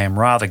says, I am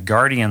Ra, the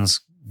guardians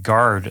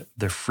guard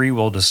the free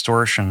will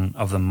distortion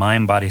of the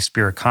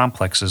mind-body-spirit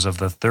complexes of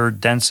the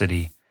 3rd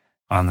density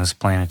on this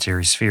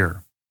planetary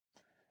sphere.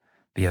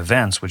 The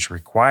events which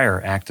require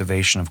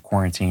activation of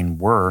quarantine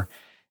were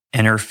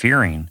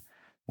interfering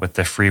with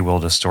the free will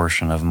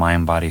distortion of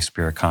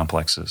mind-body-spirit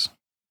complexes.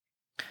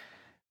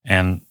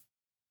 And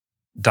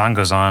Ra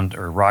goes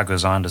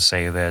on to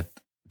say that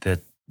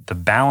the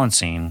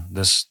balancing,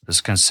 this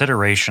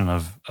consideration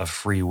of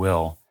free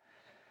will,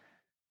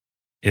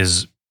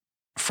 is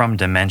from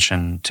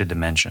dimension to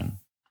dimension.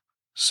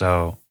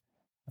 So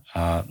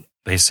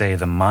they say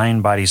the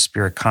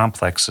mind-body-spirit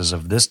complexes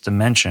of this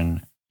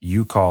dimension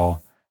you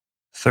call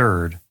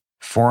 3rd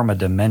form a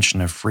dimension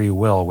of free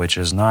will which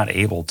is not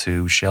able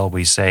to, shall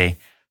we say,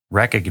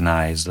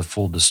 recognize the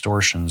full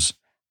distortions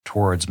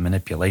towards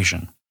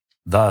manipulation.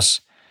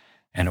 Thus,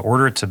 in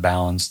order to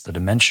balance the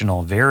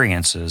dimensional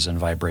variances in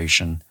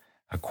vibration,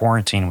 a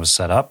quarantine was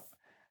set up,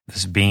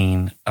 this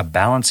being a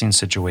balancing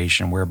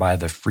situation whereby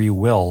the free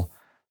will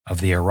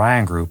of the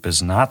Orion group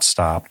is not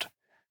stopped,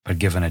 but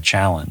given a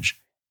challenge.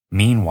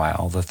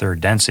 Meanwhile, the 3rd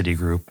density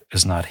group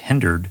is not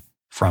hindered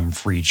from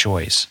free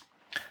choice.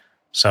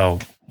 So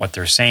what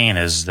they're saying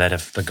is that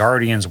if the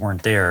guardians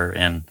weren't there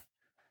and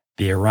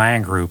the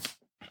Orion group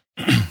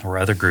or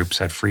other groups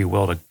had free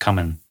will to come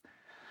and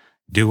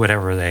do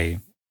whatever they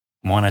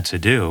wanted to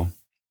do,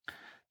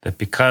 that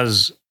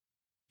because,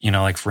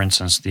 like for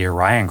instance, the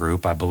Orion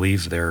group, I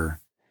believe they're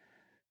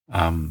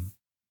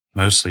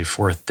mostly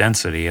 4th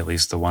density, at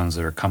least the ones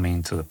that are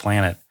coming to the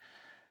planet,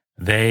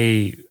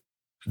 they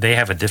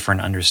have a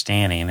different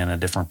understanding and a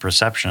different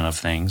perception of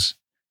things,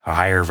 a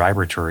higher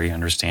vibratory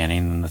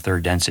understanding than the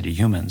 3rd density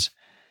humans.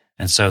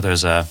 And so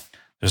there's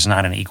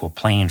not an equal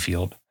playing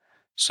field.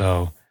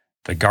 So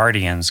the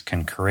guardians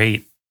can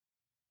create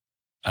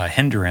a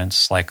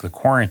hindrance like the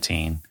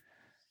quarantine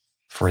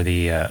for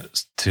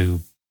to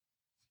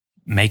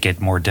make it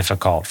more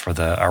difficult for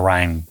the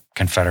Orion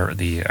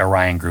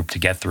group to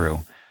get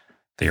through,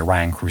 the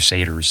Orion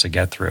Crusaders to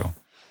get through.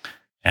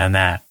 And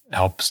that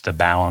helps to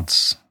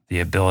balance the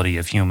ability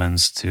of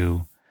humans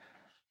to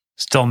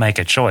still make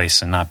a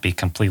choice and not be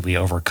completely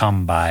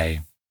overcome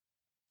by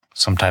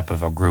some type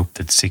of a group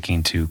that's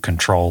seeking to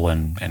control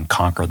and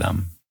conquer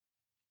them.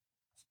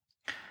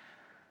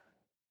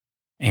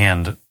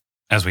 And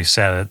as we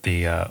said,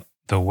 the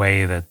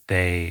way that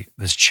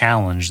this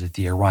challenge that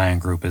the Orion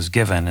group is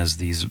given is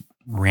these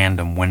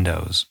random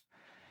windows,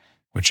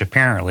 which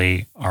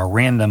apparently are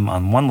random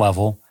on one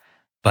level,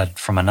 but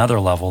from another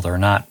level, they're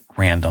not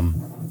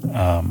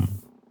random.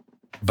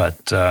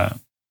 But as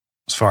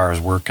far as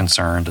we're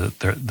concerned,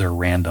 they're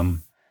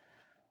random.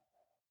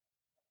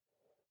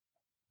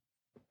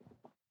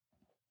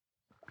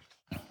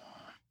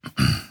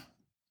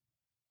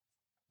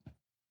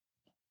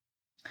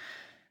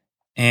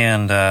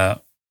 And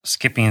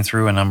skipping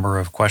through a number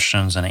of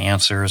questions and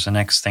answers, the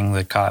next thing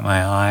that caught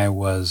my eye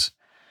was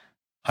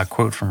a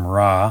quote from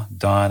Ra.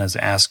 Don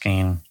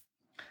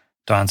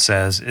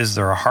says, "Is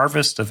there a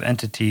harvest of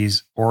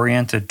entities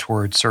oriented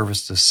toward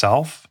service to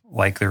self,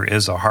 like there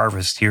is a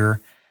harvest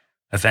here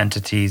of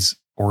entities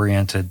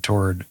oriented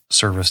toward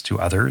service to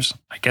others?"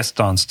 I guess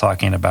Don's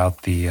talking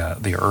about the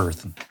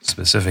earth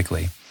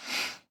specifically.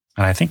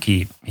 And I think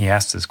he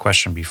asked this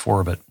question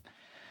before, but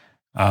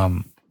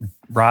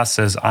Ra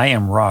says, "I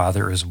am Ra,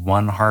 there is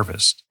one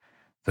harvest.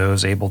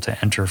 Those able to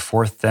enter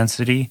fourth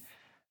density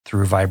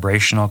through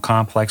vibrational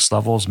complex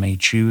levels may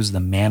choose the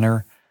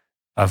manner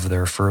of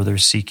their further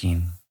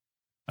seeking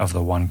of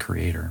the one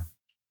creator."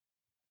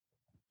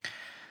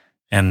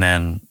 And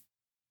then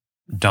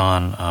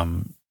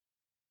Don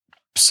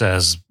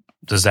says,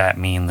 does that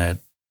mean that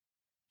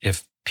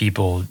if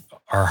people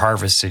are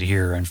harvested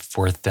here in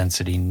fourth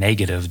density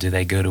negative, do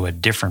they go to a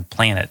different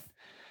planet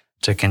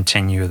to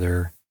continue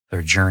their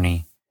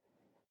journey?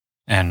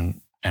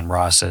 And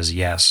Ra says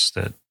yes,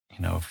 that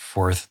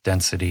fourth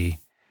density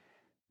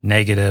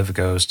negative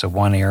goes to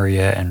one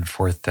area and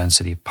fourth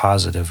density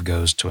positive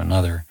goes to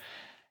another.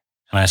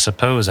 And I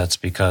suppose that's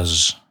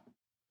because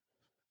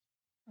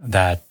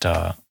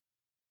that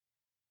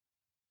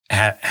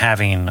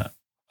having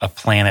a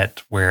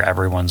planet where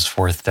everyone's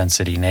fourth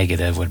density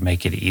negative would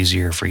make it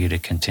easier for you to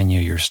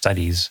continue your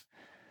studies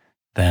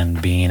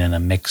than being in a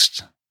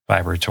mixed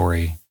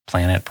vibratory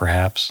planet,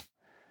 perhaps.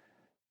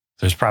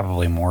 There's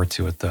probably more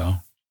to it,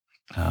 though.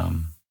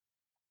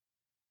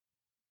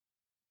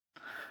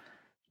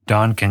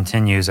 Don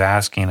continues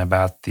asking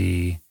about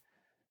the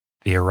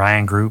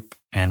Orion group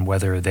and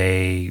whether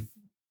they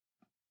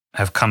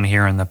have come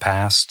here in the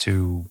past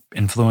to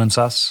influence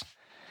us.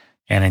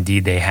 And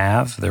indeed they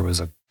have. There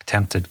was a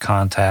attempted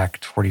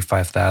contact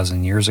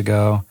 45,000 years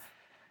ago,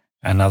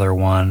 another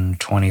one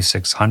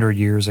 2,600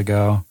 years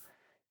ago,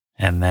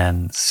 and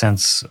then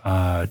since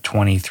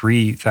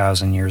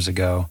 23,000 years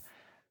ago,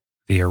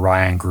 the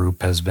Orion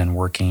group has been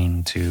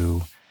working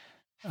to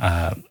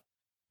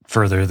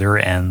further their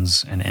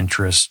ends and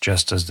interests,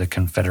 just as the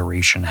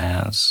Confederation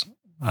has.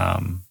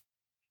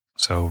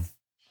 So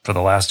for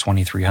the last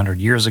 2,300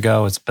 years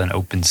ago, it's been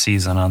open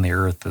season on the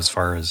Earth as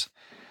far as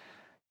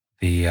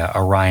the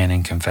Orion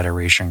and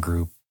Confederation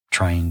group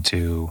trying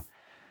to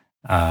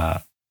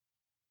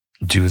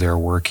do their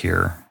work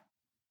here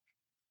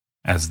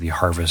as the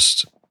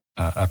harvest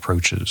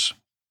approaches.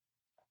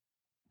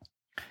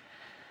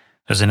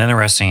 There's an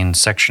interesting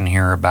section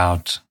here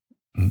about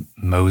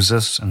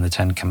Moses and the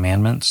Ten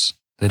Commandments.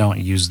 They don't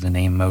use the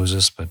name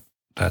Moses, but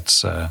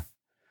that's who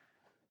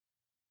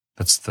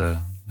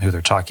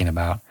they're talking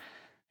about.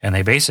 And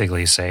they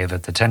basically say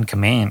that the Ten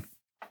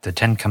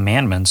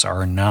Commandments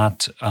are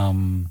not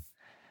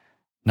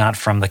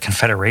from the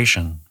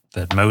Confederation,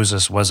 that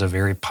Moses was a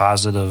very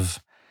positive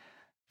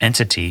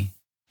entity,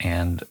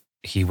 and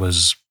he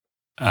was,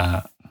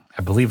 I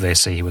believe they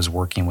say he was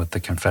working with the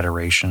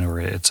Confederation,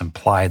 or it's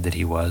implied that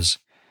he was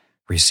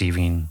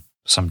receiving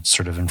some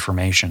sort of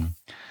information.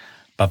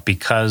 But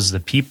because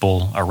the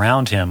people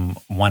around him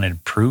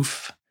wanted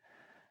proof,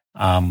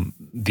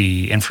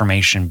 the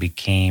information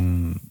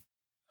became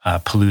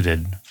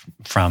polluted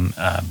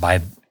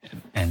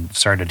and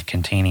started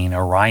containing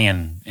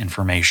Orion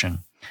information.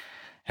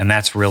 And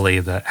that's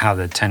really how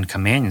the Ten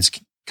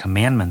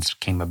Commandments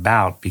came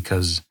about,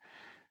 because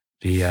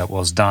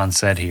as Don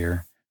said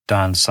here,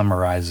 Don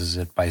summarizes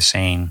it by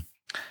saying,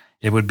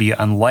 "It would be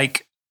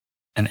unlike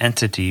an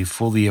entity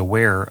fully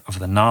aware of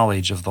the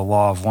knowledge of the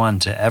law of one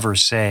to ever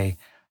say,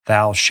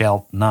 'Thou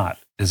shalt not.'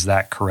 Is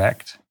that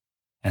correct?"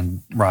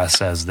 And Ra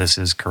says this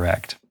is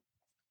correct.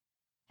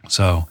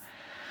 So,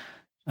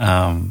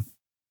 and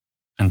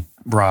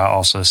Ra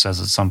also says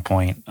at some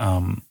point,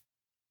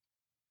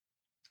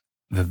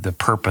 the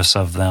purpose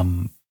of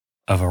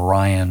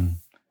Orion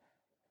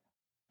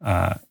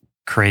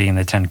creating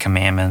the Ten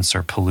Commandments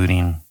or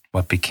polluting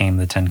what became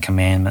the Ten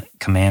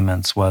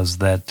Commandments was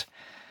that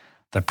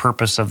the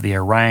purpose of the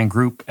Orion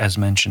group, as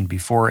mentioned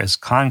before, is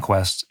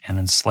conquest and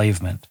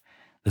enslavement.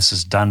 This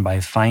is done by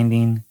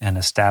finding and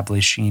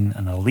establishing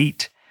an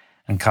elite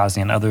and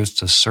causing others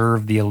to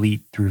serve the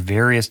elite through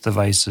various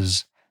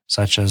devices,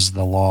 such as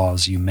the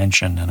laws you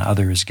mentioned and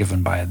others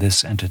given by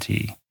this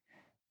entity.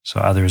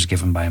 So others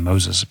given by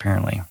Moses,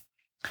 apparently.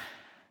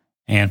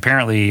 And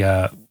apparently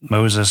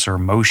Moses, or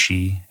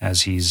Moshe,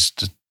 as he's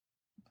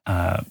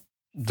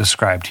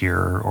described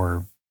here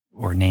or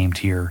named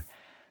here,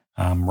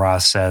 Ra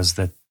says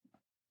that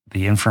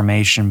the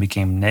information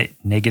became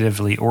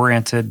negatively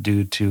oriented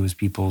due to his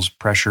people's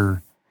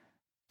pressure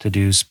to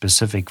do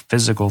specific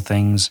physical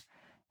things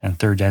in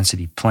third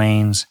density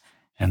planes,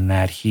 and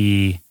that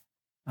he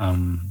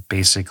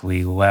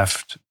basically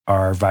left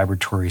our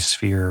vibratory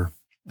sphere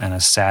in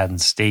a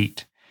saddened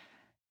state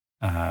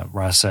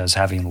Ra says,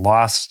 having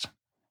lost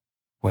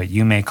what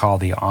you may call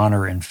the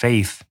honor and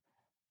faith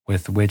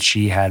with which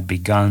he had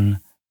begun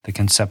the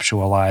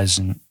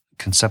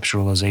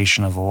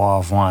conceptualization of the law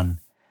of one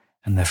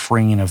and the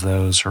freeing of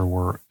those who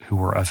were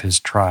of his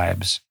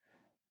tribes.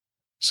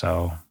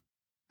 So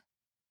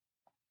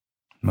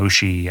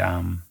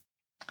Moshe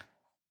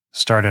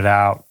started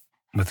out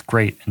with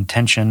great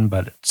intention,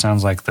 but it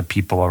sounds like the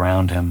people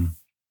around him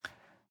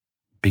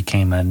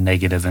became a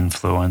negative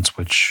influence,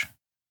 which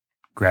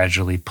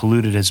gradually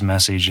polluted his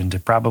message into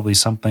probably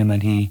something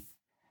that he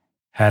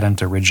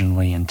hadn't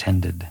originally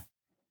intended.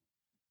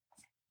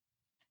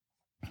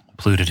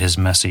 Polluted his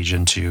message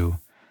into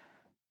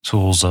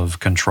tools of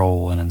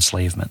control and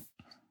enslavement.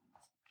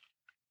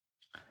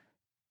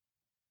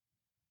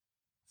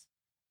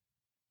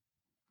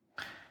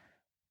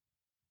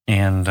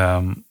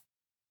 And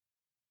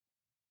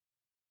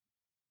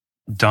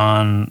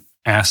Don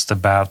asked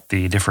about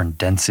the different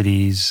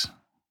densities,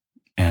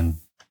 and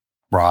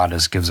Ra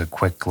just gives a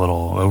quick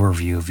little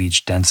overview of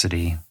each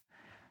density.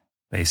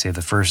 They say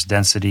the first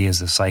density is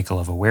the cycle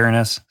of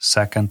awareness,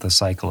 second, the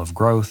cycle of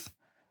growth,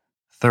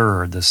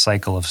 third, the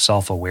cycle of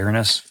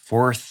self-awareness,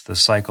 fourth, the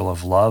cycle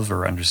of love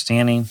or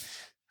understanding,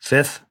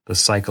 fifth, the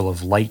cycle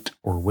of light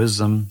or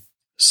wisdom,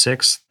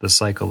 sixth, the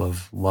cycle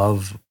of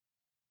love,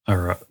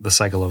 or the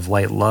cycle of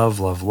light, love,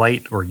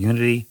 light, or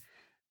unity,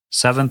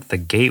 seventh, the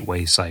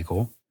gateway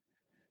cycle,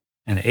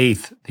 and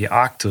eighth, the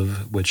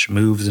octave, which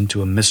moves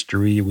into a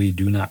mystery we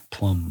do not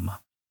plumb.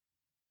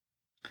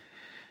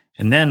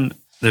 And then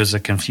there's a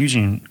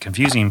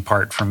confusing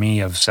part for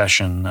me of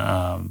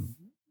session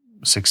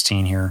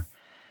 16 here.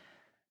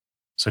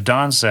 So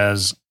Don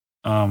says,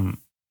 let's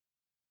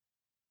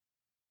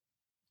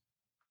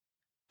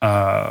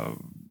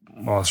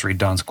read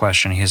Don's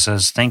question. He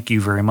says, thank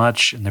you very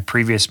much. In the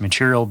previous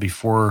material,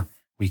 before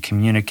we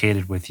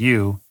communicated with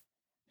you,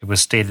 it was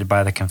stated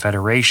by the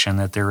Confederation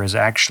that there is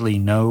actually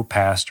no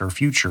past or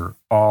future.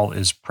 All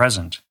is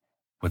present.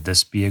 Would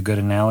this be a good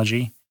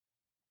analogy?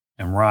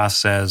 And Ra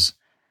says,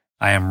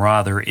 I am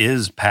Ra, there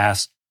is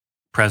past,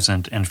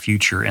 present, and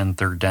future in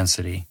third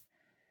density.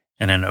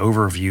 In an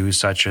overview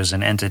such as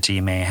an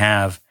entity may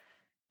have,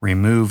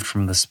 removed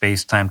from the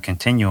space-time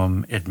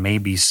continuum, it may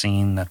be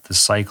seen that in the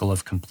cycle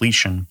of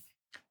completion,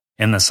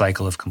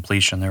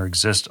 there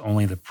exists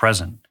only the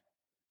present.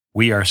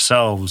 We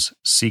ourselves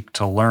seek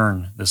to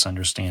learn this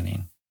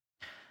understanding.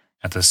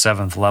 At the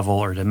seventh level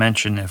or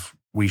dimension, if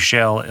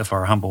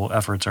our humble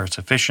efforts are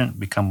sufficient,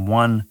 become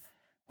one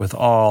with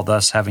all,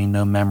 thus having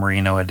no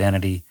memory, no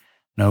identity,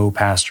 no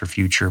past or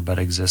future, but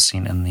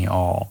existing in the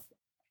all.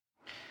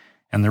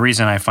 And the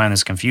reason I find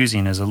this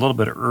confusing is a little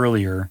bit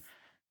earlier,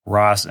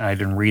 Ross, I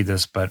didn't read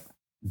this, but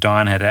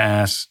Don had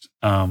asked,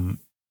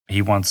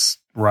 he wants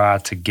Ra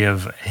to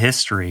give a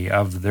history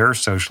of their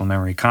social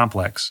memory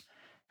complex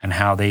and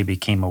how they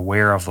became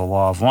aware of the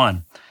law of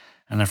one.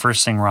 And the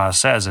first thing Ra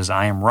says is,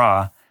 I am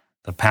Ra,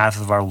 the path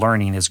of our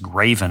learning is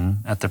graven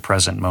at the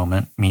present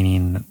moment,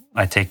 meaning,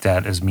 I take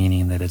that as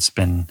meaning that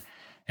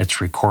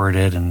it's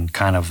recorded and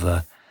kind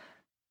of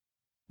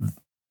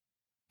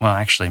well,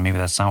 actually, maybe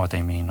that's not what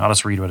they mean. I'll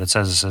just read what it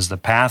says. It says, the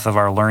path of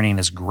our learning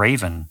is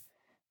graven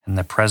in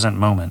the present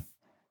moment.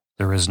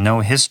 There is no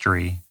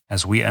history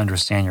as we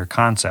understand your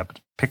concept.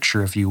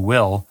 Picture, if you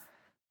will,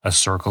 a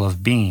circle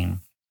of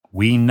being.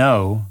 We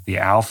know the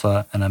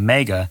Alpha and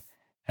Omega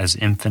as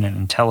infinite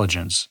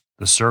intelligence.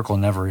 The circle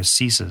never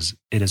ceases.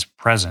 It is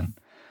present.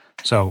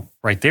 So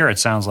right there, it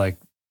sounds like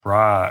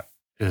Ra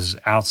is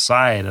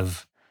outside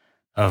of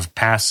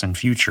past and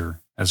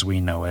future as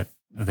we know it.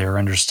 They're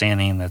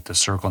understanding that the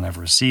circle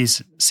never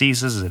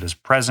ceases. It is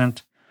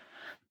present.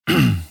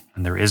 And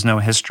there is no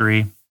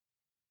history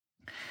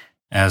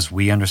as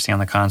we understand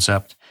the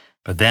concept.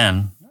 But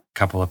then, a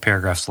couple of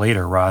paragraphs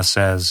later, Ra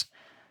says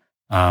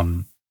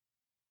that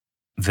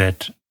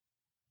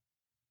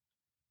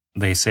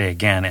they say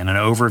again, in an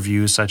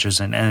overview such as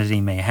an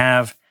entity may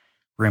have,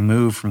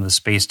 removed from the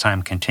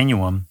space-time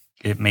continuum,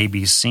 it may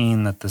be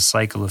seen that in the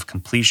cycle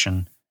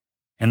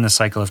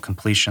of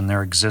completion,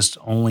 there exists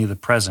only the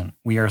present.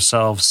 We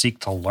ourselves seek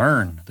to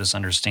learn this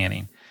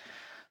understanding.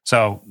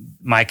 So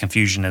my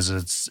confusion is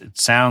it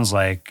sounds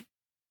like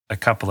a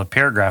couple of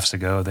paragraphs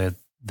ago that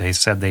they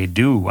said they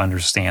do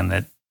understand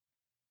that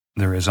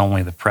there is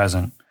only the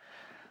present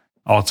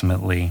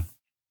ultimately,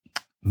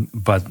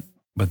 but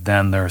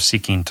then they're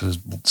seeking to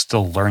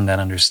still learn that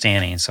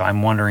understanding. So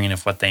I'm wondering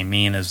if what they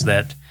mean is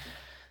that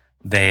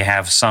they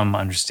have some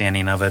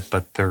understanding of it,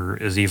 but there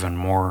is even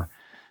more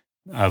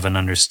of an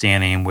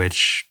understanding,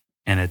 which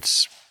in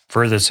its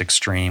furthest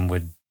extreme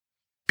would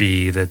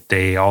be that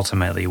they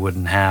ultimately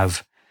wouldn't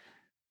have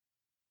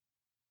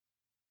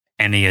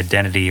any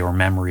identity or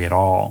memory at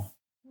all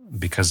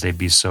because they'd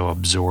be so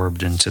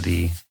absorbed into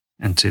the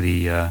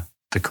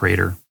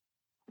creator.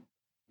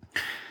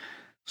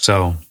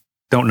 So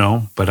don't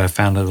know, but I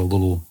found it a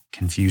little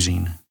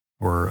confusing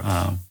or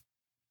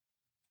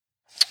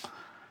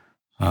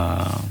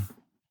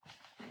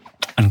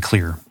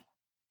unclear.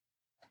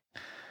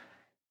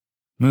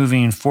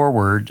 Moving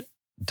forward,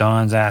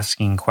 Don's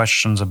asking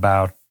questions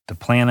about the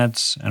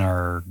planets in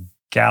our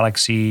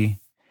galaxy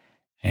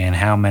and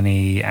how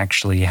many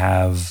actually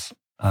have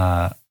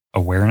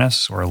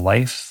awareness or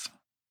life,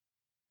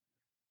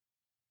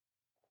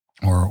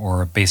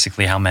 or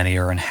basically how many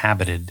are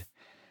inhabited.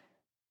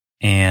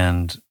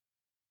 And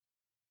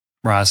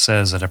Ross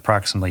says that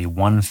approximately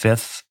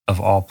 1/5 of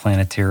all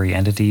planetary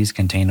entities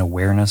contain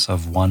awareness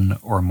of one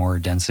or more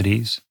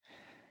densities.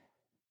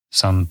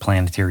 Some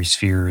planetary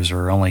spheres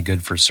are only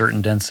good for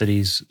certain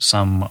densities.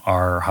 Some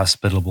are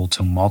hospitable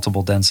to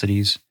multiple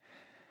densities.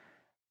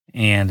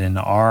 And in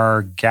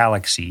our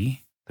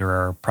galaxy, there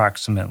are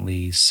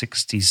approximately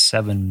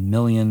 67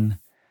 million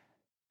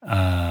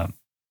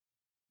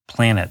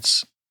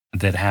planets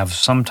that have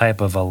some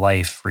type of a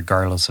life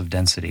regardless of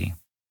density.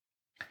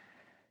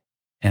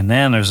 And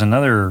then there's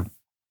another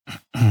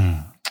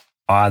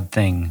odd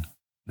thing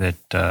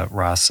that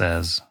Ross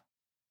says.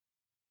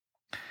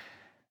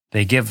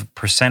 They give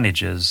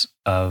percentages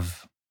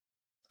of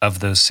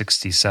those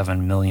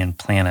 67 million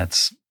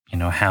planets,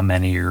 how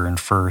many are in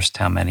first,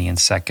 how many in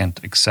second,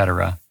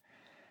 etc.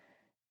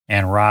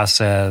 And Ross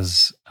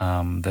says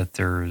that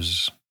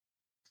there's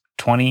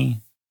 20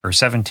 or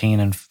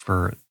 17, and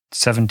for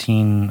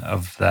 17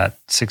 of that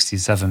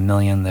 67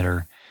 million that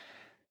are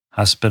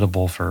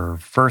hospitable for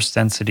first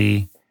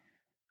density,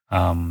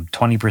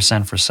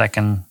 20% for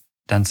second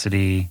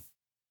density,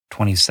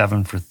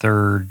 27 for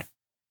third,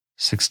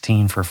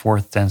 16 for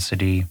fourth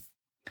density,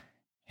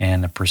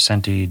 and a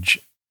percentage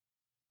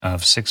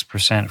of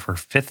 6% for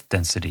fifth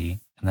density.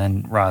 And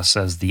then Ross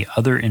says the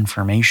other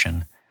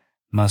information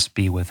must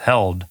be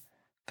withheld.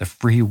 The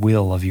free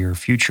will of your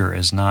future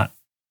is not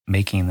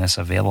making this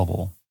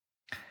available.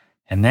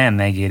 And then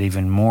they get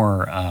even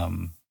more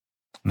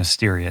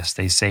mysterious.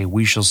 They say,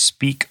 we shall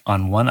speak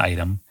on one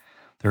item.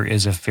 There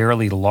is a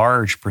fairly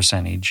large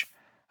percentage,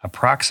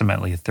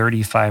 approximately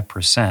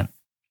 35%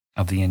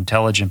 of the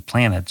intelligent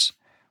planets,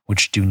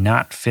 which do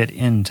not fit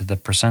into the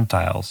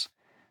percentiles.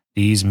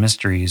 These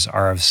mysteries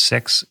are of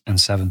 6th and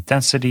 7th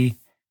density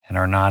and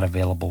are not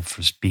available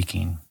for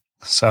speaking.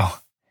 So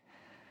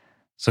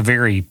it's a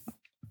very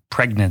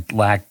pregnant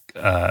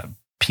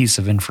piece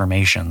of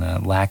information, the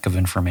lack of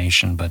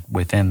information, but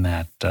within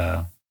that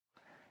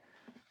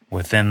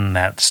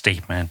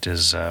statement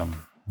is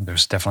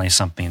there's definitely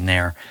something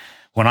there.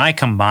 When I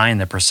combine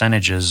the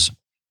percentages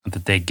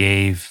that they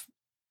gave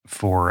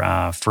for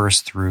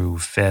first through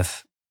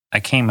fifth, I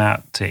came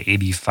out to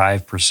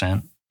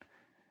 85%.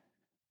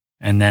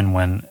 And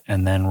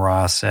then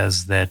Ross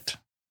says that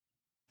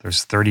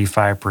there's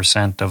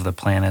 35% of the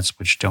planets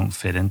which don't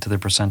fit into the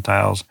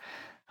percentiles.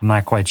 I'm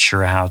not quite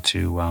sure how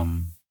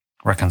to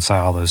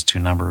reconcile those two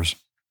numbers.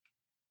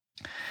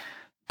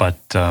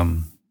 But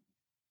I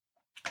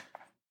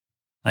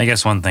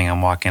guess one thing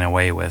I'm walking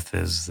away with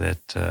is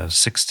that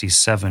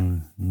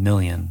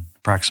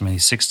approximately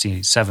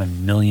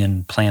 67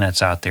 million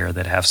planets out there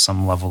that have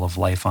some level of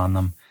life on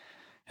them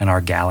in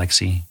our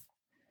galaxy.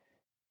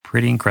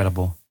 Pretty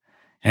incredible.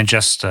 And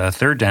just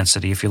third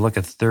density, if you look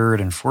at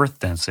third and fourth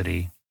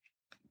density,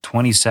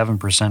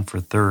 27% for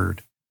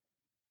third,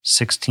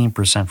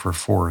 16% for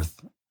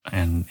fourth,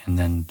 and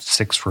then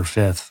 6 for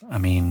fifth. I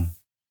mean,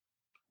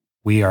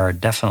 we are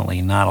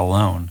definitely not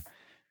alone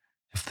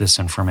if this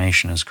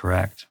information is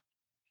correct.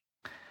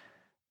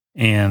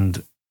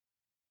 And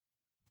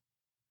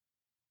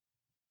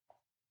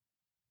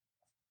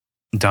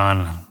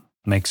Don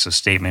makes a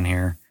statement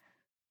here.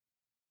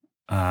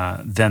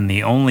 Then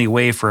the only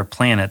way for a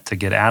planet to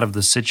get out of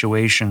the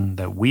situation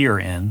that we are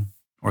in,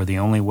 or the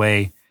only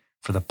way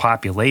for the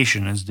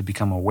population, is to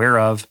become aware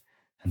of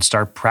and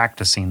start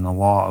practicing the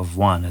law of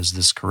one. Is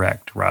this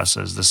correct? Ross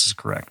says this is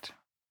correct.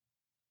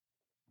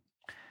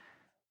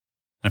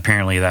 And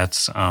apparently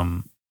that's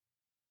the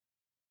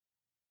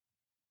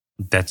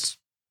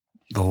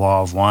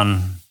law of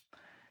one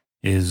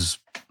is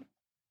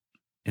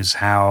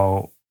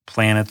how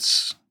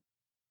planets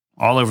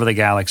all over the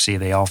galaxy,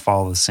 they all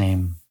follow the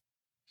same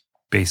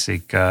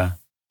basic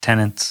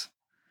tenets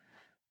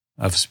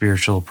of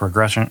spiritual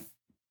progression.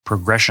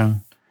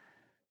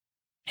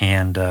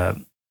 And as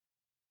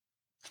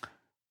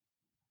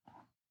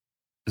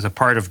a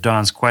part of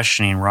Don's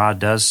questioning, Rod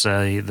does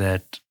say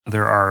that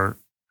there are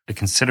a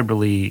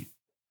considerably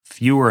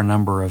fewer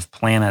number of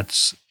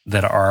planets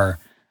that are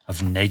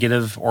of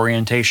negative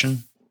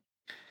orientation.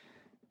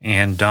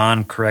 And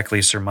Don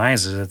correctly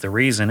surmises that the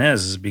reason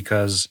is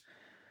because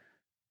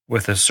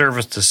with a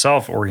service to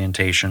self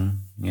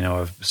orientation,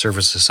 a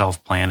service to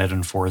self planet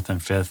in fourth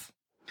and fifth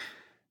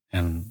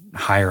and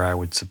higher, I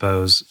would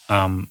suppose,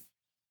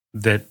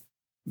 that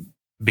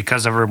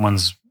because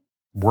everyone's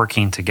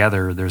working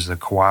together, there's a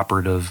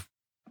cooperative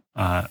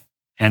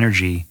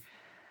energy.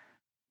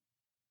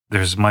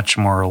 There's much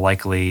more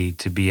likely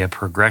to be a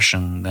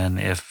progression than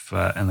if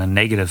in the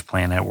negative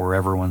planet where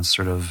everyone's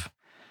sort of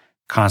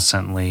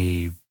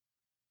constantly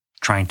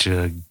trying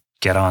to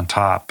get on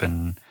top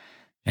and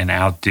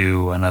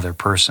outdo another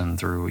person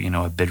through,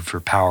 a bid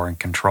for power and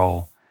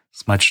control.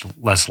 It's much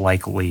less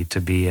likely to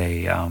be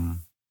a,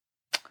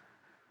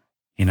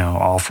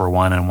 all for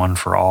one and one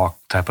for all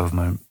type of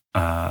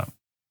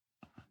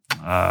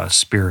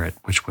spirit,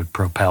 which would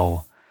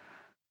propel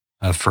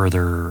a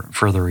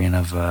furthering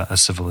of a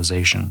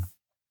civilization.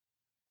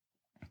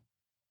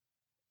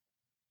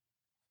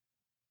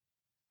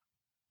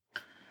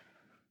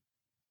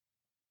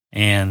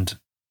 And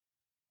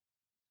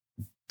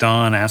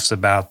Don asks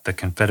about the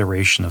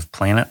Confederation of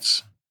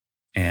Planets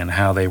and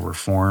how they were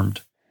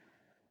formed.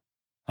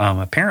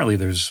 Apparently,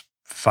 there's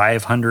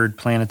 500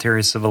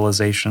 planetary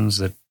civilizations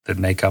that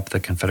make up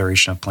the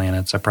Confederation of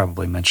Planets. I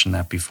probably mentioned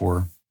that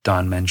before.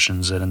 Don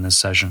mentions it in this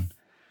session.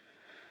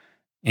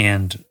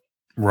 And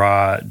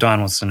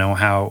Don wants to know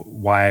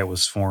why it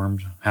was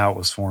formed, how it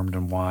was formed,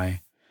 and why.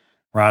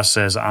 Ra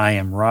says, I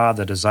am Ra.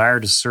 The desire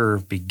to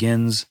serve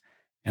begins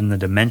in the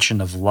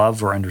dimension of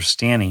love or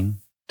understanding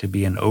to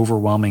be an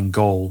overwhelming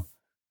goal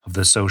of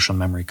the social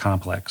memory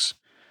complex.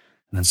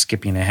 And then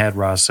skipping ahead,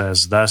 Ra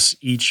says, thus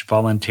each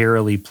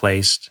voluntarily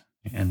placed,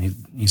 and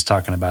he's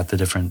talking about the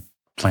different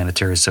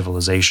planetary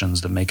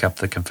civilizations that make up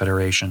the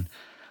Confederation.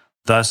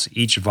 Thus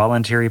each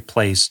voluntarily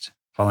placed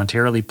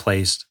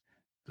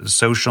the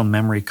social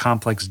memory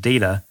complex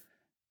data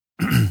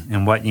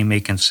in what you may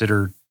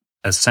consider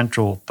a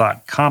central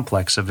thought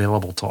complex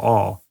available to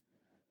all.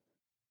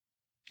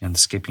 And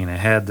skipping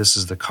ahead, this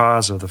is the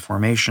cause of the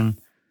formation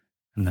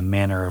and the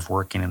manner of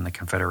working in the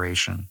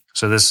Confederation.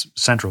 So this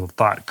central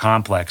thought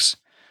complex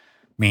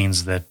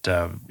means that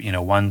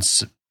one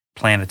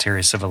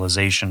planetary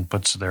civilization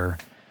puts their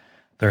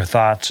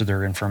thoughts or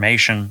their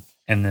information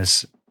in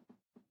this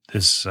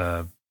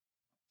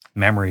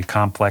memory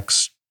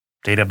complex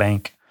data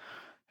bank,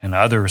 and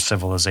other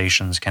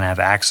civilizations can have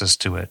access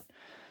to it.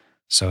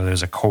 So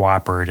there's a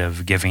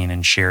cooperative giving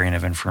and sharing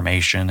of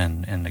information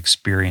and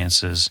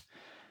experiences,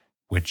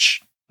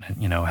 which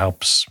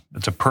helps.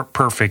 It's a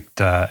perfect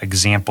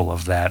example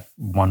of that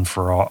one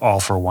for all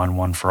for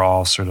one for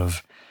all sort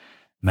of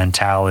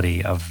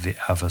mentality of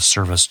a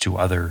service to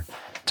other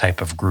type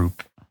of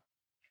group.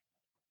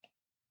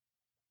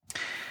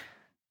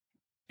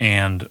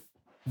 And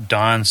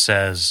Don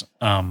says,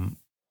 he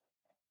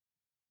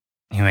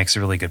makes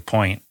a really good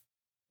point.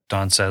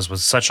 Don says,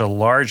 with such a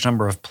large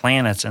number of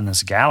planets in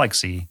this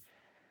galaxy,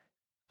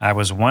 I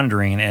was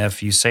wondering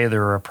if you say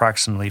there are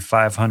approximately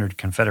 500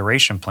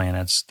 Confederation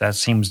planets, that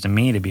seems to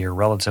me to be a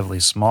relatively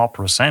small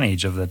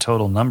percentage of the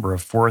total number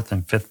of fourth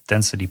and fifth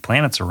density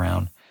planets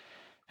around.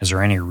 Is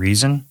there any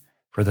reason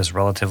for this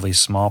relatively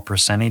small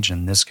percentage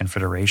in this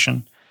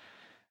Confederation?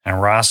 And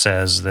Ra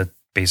says that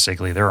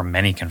basically there are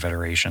many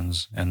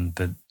confederations, and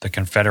the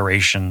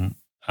Confederation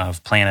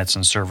of Planets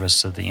in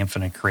Service of the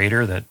Infinite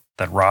Creator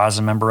that Ra is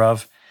a member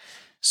of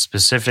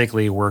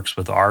specifically works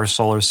with our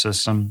solar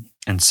system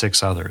and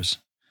 6 others.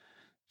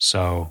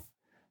 So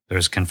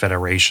there's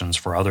confederations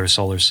for other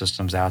solar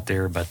systems out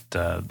there, but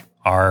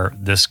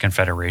this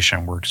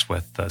confederation works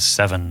with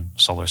 7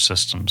 solar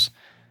systems.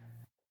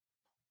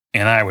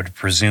 And I would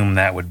presume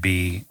that would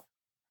be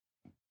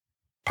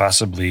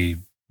possibly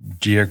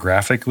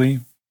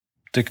geographically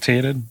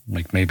dictated,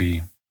 like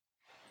maybe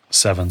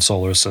 7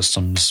 solar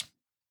systems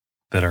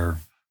that are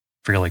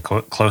fairly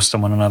close to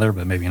one another,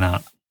 but maybe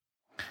not.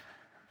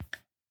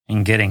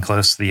 In getting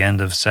close to the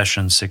end of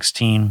session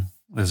 16,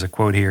 there's a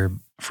quote here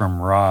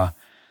from Ra.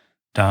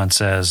 Don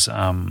says,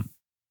 I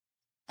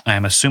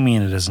am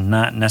assuming it is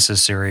not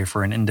necessary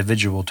for an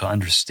individual to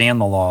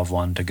understand the law of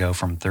one to go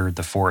from third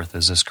to fourth.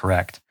 Is this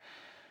correct?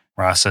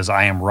 Ra says,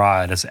 I am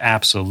Ra. It is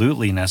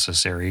absolutely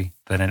necessary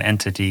that an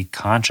entity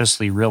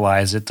consciously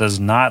realize it does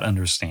not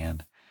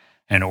understand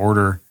in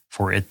order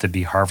for it to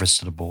be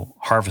harvestable.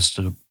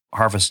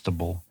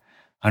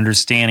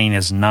 Understanding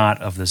is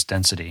not of this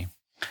density.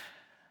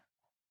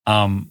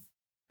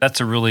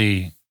 That's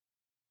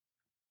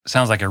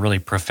sounds like a really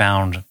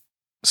profound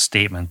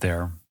statement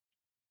there.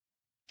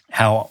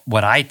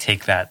 What I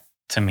take that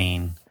to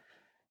mean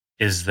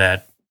is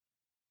that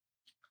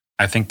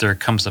I think there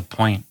comes a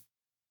point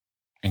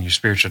in your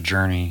spiritual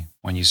journey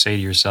when you say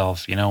to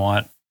yourself, you know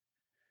what?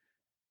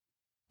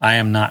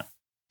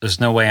 There's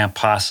no way I'm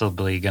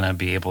possibly going to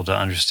be able to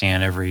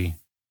understand every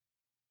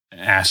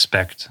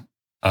aspect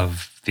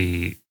of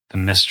the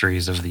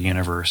mysteries of the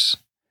universe.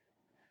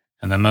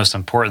 And the most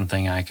important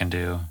thing I can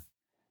do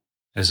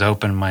is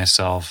open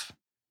myself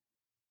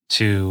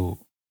to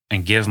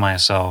and give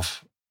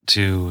myself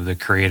to the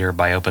Creator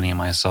by opening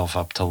myself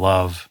up to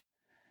love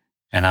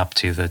and up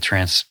to the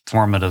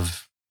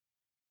transformative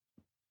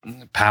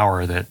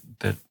power that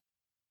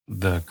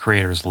the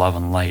Creator's love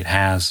and light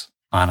has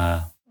on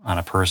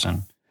a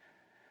person.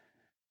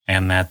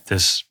 And that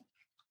this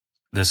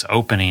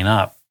opening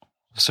up,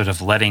 sort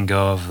of letting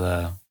go of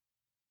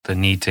the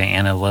need to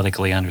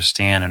analytically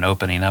understand and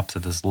opening up to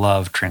this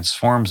love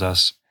transforms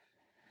us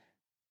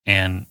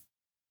and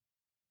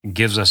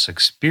gives us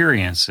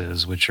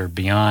experiences which are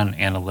beyond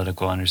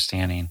analytical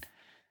understanding,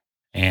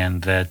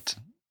 and that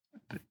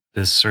it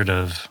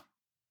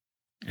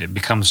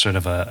becomes sort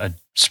of a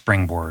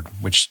springboard,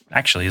 which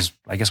actually is,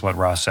 I guess, what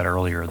Ross said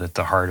earlier, that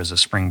the heart is a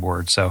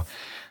springboard. So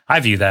I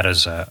view that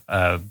as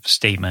a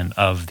statement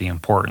of the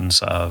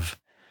importance of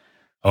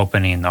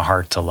opening the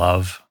heart to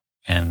love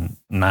and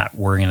not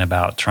worrying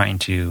about trying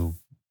to,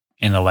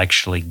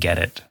 intellectually get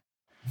it.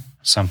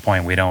 At some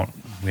point, we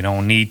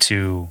don't need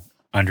to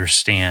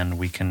understand.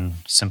 We can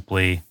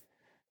simply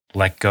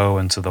let go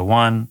into the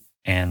one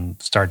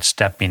and start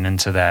stepping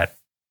into that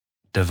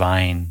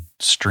divine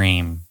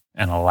stream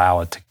and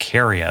allow it to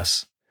carry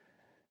us,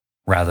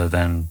 rather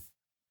than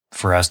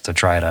for us to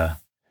try to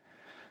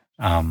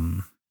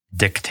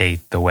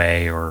dictate the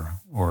way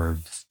or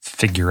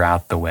figure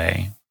out the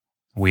way.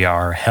 We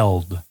are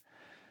held,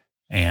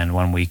 and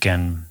when we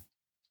can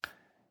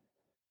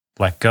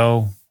let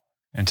go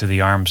into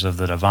the arms of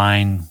the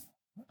divine,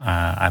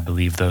 I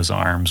believe those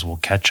arms will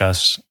catch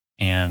us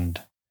and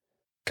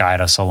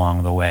guide us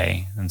along the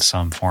way in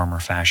some form or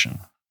fashion.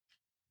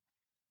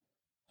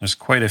 There's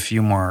quite a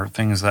few more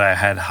things that I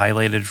had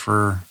highlighted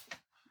for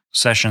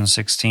session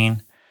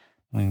 16.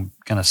 I'm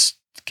going to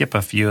skip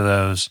a few of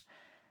those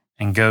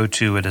and go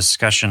to a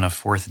discussion of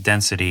fourth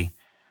density.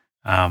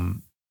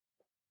 Don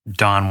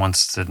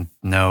wants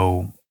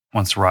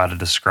Ra to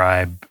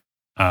describe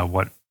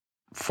what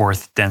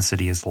fourth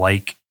density is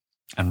like,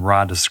 and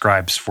Ra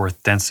describes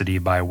fourth density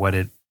by what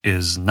it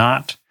is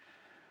not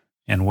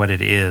and what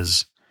it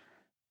is.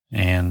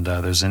 And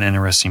there's an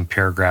interesting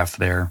paragraph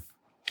there.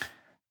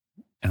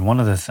 And one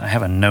of the I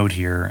have a note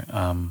here.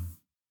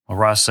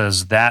 Ra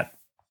says that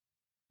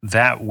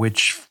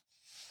which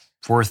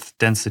fourth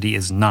density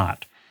is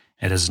not.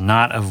 It is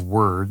not of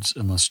words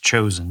unless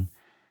chosen.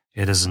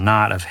 It is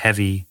not of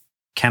heavy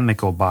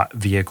chemical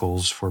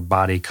vehicles for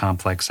body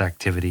complex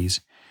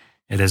activities.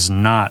 It is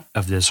not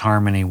of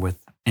disharmony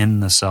within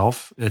the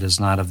self. It is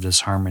not of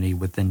disharmony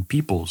within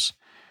peoples.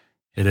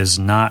 It is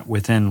not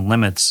within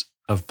limits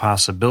of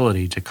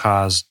possibility to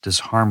cause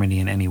disharmony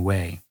in any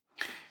way.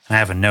 And I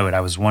have a note.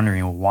 I was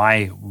wondering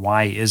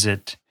why is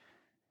it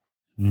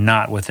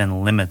not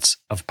within limits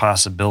of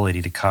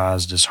possibility to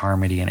cause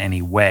disharmony in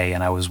any way?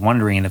 And I was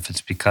wondering if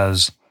it's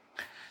because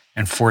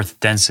in fourth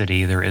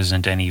density there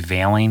isn't any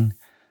veiling,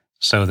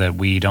 so that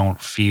we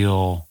don't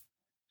feel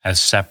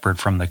as separate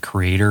from the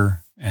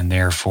Creator, and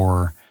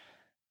therefore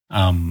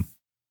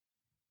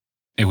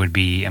it would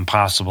be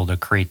impossible to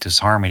create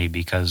disharmony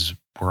because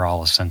we're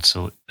all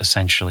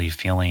essentially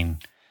feeling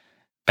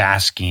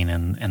basking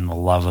in the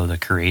love of the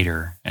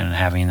Creator, and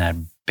having that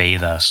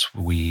bathe us,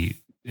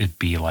 it'd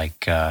be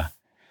like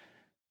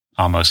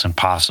almost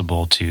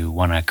impossible to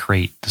want to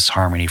create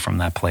disharmony from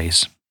that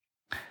place.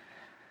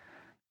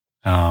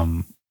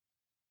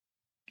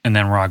 And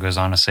then Ra goes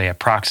on to say,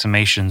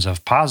 approximations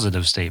of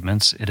positive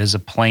statements. It is a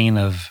plane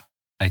of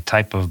a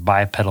type of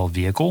bipedal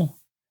vehicle,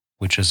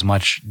 which is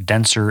much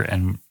denser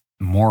and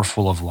more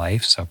full of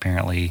life. So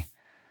apparently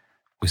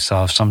we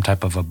saw some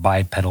type of a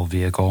bipedal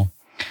vehicle.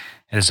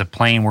 It is a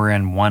plane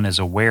wherein one is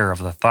aware of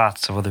the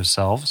thoughts of other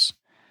selves.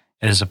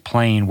 It is a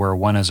plane where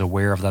one is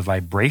aware of the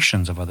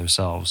vibrations of other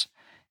selves.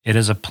 It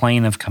is a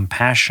plane of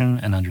compassion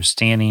and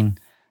understanding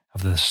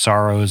of the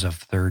sorrows of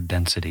third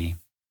density.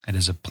 It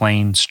is a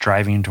plane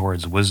striving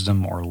towards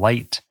wisdom or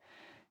light.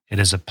 It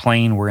is a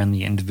plane wherein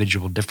the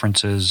individual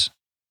differences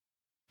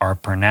are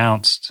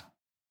pronounced,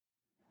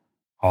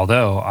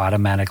 although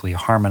automatically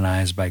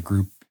harmonized by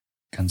group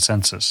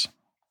consensus.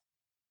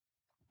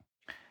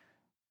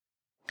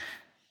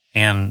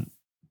 And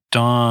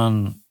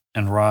Don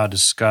and Ra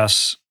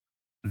discuss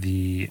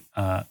the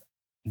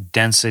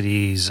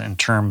densities in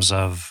terms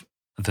of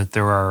that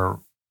there are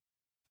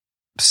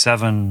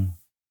 7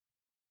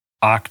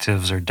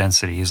 octaves or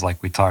densities,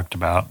 like we talked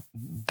about,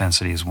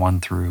 densities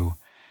 1 through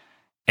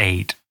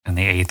 8, and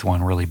the 8th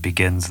one really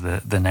begins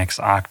the next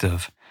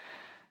octave.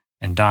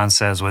 And Ra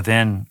says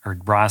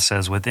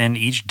within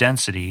each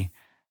density,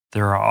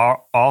 there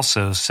are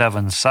also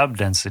 7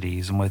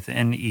 subdensities, and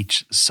within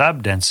each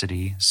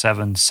subdensity,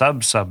 7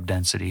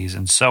 sub-subdensities,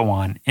 and so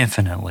on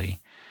infinitely.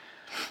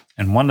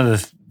 And one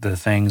of the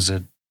things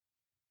that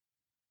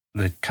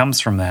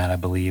comes from that, I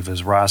believe,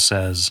 is Ra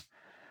says,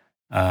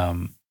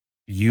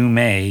 you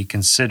may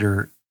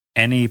consider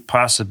any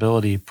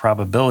probability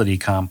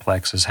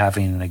complex as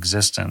having an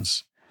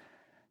existence.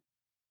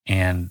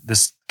 And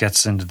this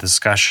gets into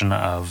discussion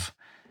of,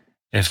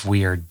 if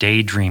we are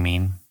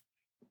daydreaming,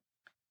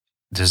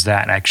 does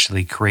that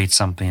actually create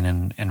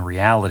something in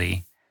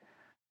reality?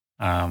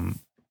 And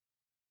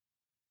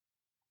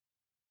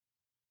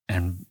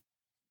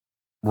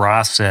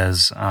Ra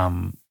says,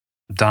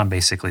 Don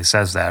basically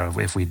says that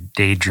if we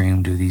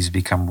daydream, do these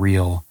become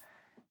real?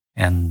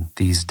 And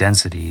these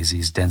densities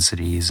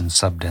and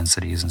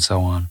subdensities and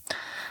so on.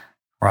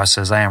 Ra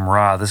says, I am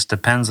Ra. This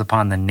depends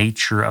upon the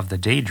nature of the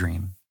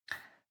daydream.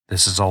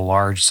 This is a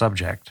large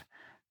subject.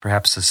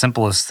 Perhaps the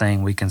simplest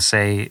thing we can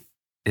say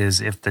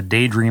is, if the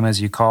daydream, as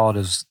you call it,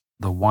 is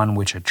the one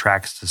which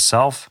attracts to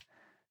self,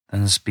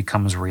 then this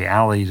becomes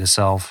reality to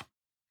self.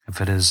 If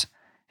it is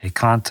a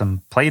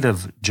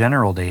contemplative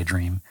general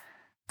daydream,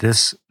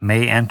 this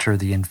may enter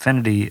the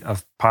infinity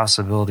of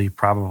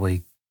probability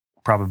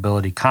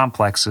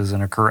complexes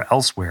and occur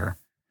elsewhere.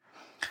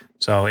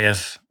 So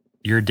if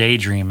your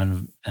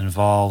daydream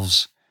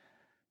involves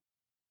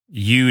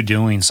you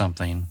doing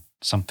something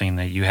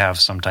that you have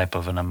some type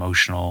of an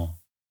emotional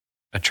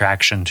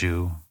attraction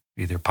to,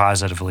 either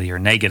positively or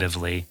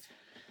negatively,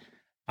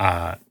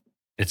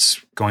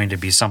 it's going to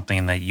be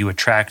something that you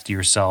attract to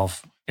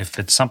yourself. If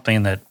it's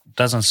something that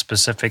doesn't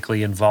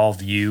specifically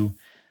involve you,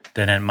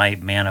 then it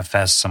might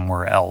manifest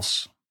somewhere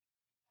else.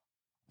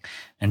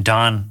 And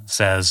Don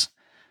says,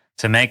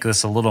 to make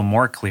this a little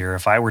more clear,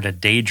 if I were to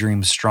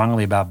daydream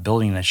strongly about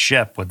building a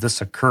ship, would this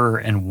occur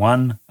in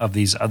one of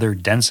these other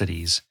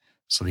densities?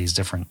 So these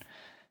different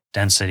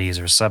densities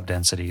or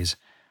subdensities.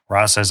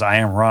 Ra says, I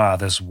am Ra.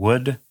 This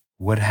would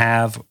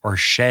have, or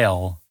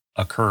shall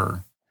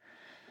occur.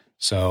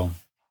 So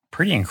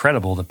pretty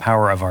incredible, the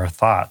power of our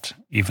thought,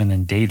 even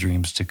in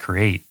daydreams, to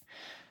create.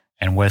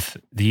 And with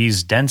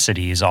these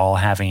densities all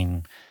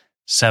having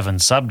 7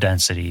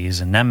 subdensities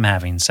and them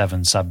having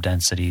 7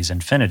 subdensities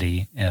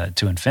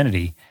to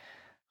infinity,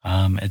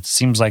 it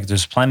seems like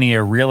there's plenty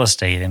of real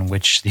estate in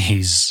which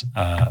these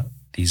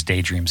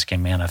daydreams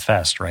can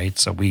manifest, right?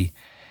 So I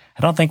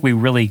don't think we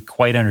really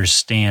quite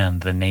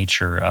understand the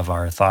nature of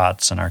our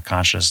thoughts and our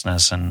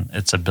consciousness and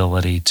its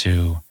ability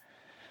to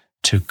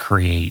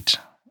create.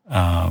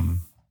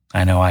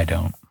 I know I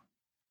don't.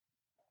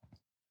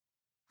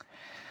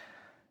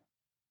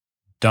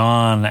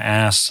 Don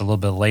asks a little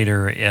bit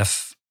later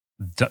if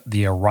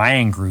the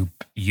Orion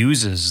group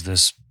uses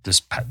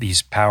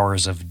these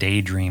powers of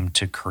daydream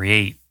to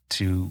create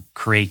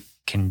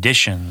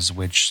conditions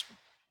which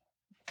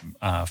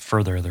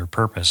further their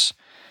purpose.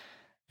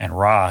 And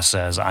Ra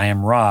says, I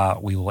am Ra.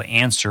 We will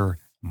answer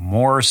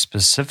more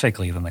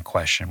specifically than the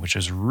question, which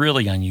is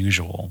really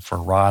unusual for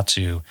Ra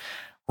to.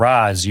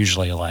 Ra is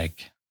usually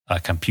like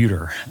a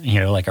computer,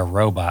 like a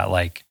robot,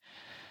 like,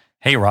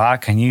 hey, Ra,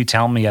 can you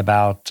tell me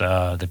about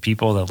the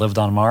people that lived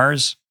on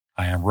Mars?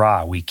 I am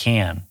Ra. We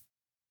can.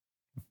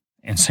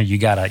 And so you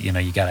gotta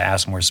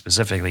ask more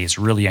specifically. It's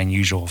really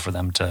unusual for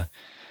them to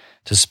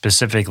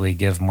specifically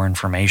give more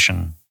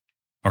information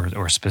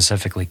or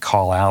specifically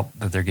call out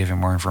that they're giving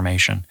more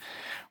information.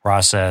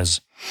 Ra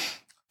says,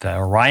 the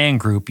Orion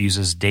group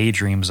uses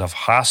daydreams of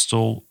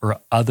hostile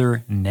or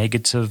other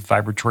negative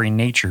vibratory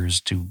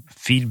natures to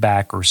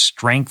feedback or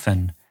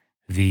strengthen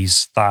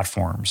these thought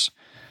forms.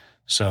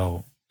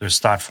 So there's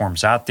thought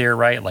forms out there,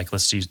 right? Like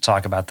let's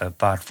talk about the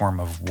thought form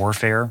of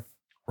warfare.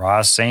 Ra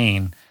is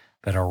saying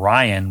that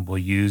Orion will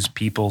use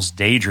people's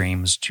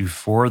daydreams to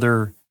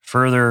further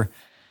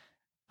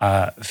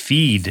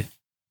feed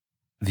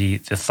the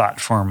thought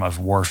form of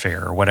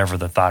warfare, or whatever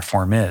the thought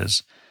form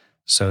is.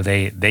 So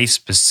they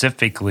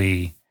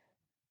specifically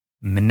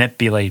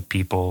manipulate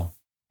people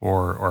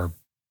or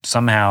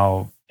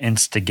somehow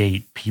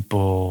instigate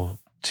people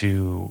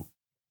to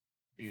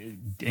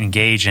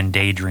engage in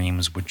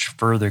daydreams, which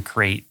further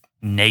create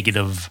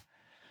negative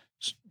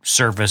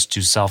service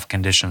to self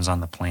conditions on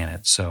the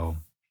planet. So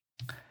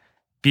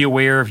be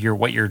aware of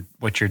what you're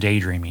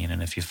daydreaming,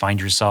 and if you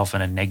find yourself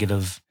in a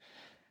negative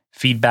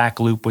feedback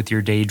loop with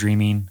your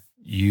daydreaming,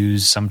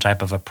 use some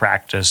type of a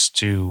practice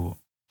to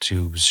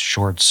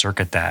short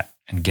circuit that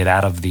and get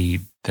out of the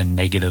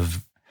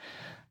negative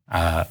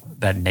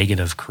that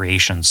negative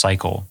creation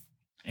cycle.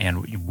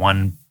 And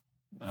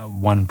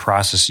one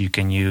process you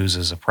can use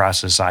is a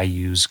process I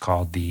use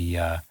called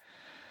the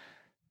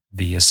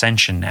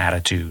ascension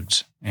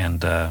attitudes.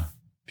 And if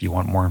you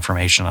want more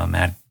information on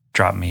that,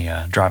 drop me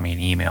an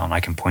email and I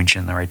can point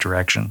you in the right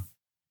direction.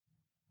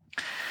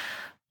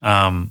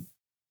 And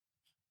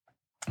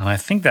I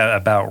think that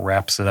about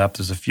wraps it up.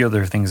 There's a few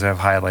other things I've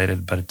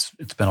highlighted, but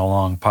it's been a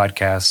long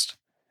podcast.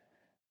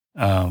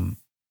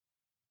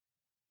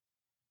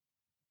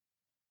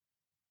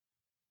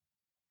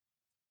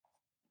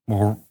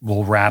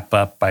 We'll wrap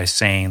up by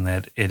saying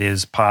that it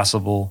is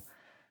possible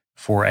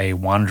for a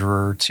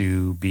wanderer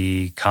to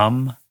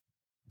become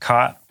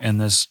caught in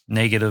this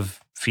negative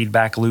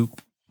feedback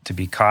loop, to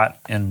be caught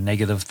in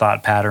negative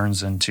thought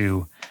patterns, and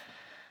to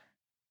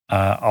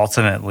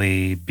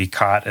ultimately be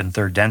caught in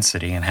third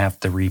density and have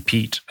to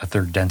repeat a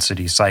third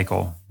density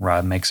cycle.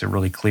 Ra makes it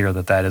really clear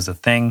that is a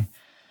thing.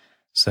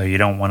 So you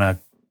don't want to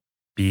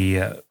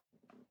be,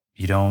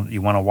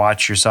 you want to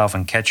watch yourself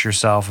and catch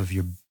yourself if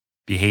you're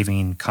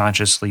behaving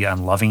consciously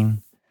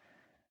unloving,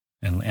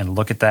 and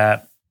look at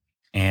that.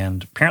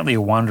 And apparently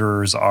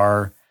wanderers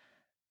are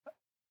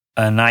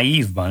a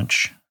naive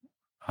bunch.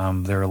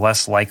 They're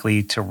less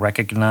likely to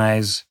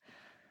recognize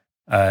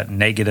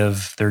negative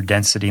third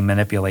density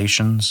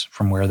manipulations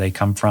from where they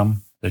come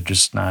from. They're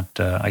just not,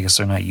 I guess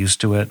they're not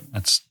used to it.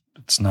 It's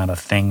not a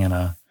thing in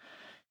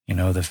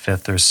the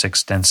fifth or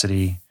sixth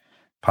density,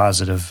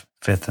 positive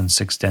fifth and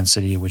sixth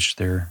density, which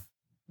they're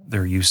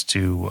used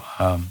to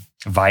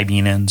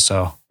vibing in.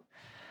 So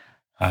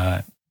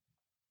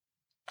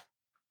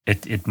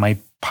it might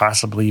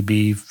possibly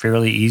be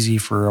fairly easy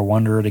for a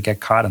wanderer to get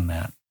caught in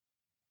that.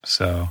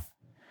 So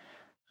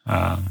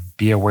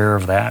be aware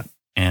of that,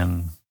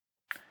 and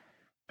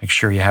make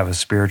sure you have a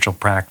spiritual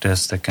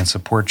practice that can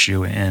support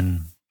you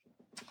in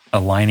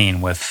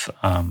aligning with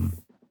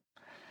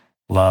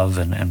love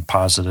and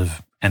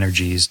positive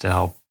energies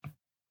to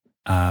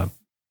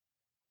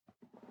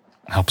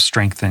help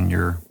strengthen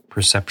your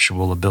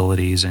perceptual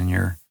abilities and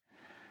your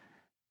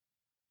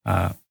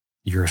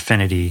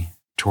affinity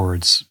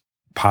towards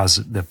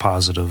the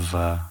positive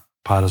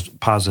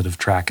positive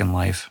track in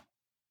life.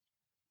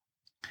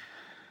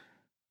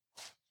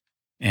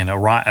 And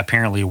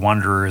apparently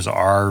wanderers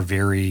are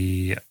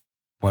very,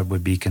 what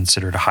would be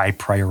considered high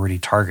priority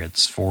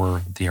targets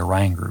for the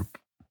Orion group.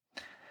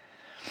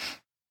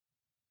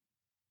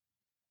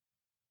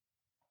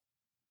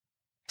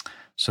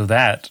 So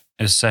that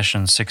is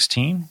session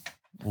 16.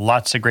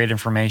 Lots of great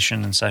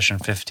information in session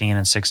 15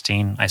 and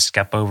 16. I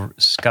skipped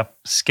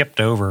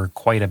over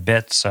quite a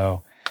bit,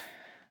 so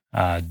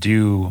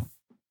do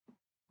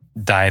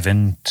dive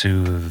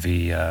into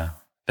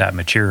that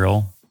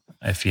material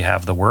if you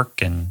have the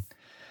work and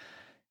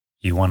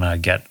you want to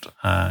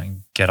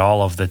get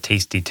all of the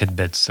tasty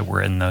tidbits that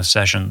were in those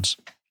sessions.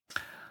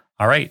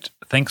 All right.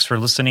 Thanks for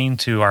listening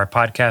to our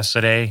podcast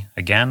today.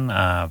 Again,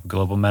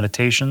 Global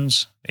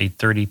Meditations,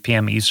 8:30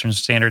 p.m. Eastern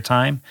Standard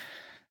Time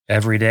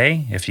every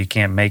day. If you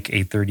can't make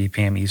 8:30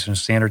 p.m. Eastern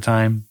Standard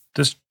Time,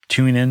 just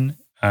tune in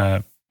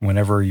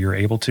whenever you're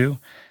able to.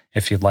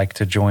 If you'd like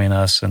to join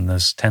us in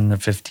this 10 to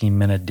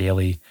 15-minute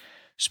daily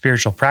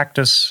spiritual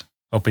practice,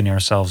 opening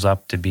ourselves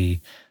up to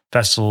be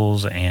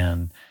vessels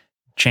and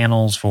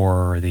channels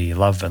for the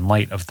love and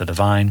light of the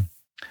divine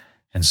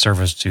and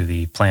service to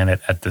the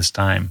planet at this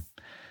time.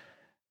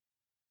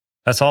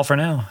 That's all for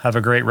now. Have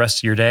a great rest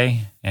of your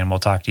day, and we'll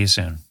talk to you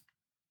soon.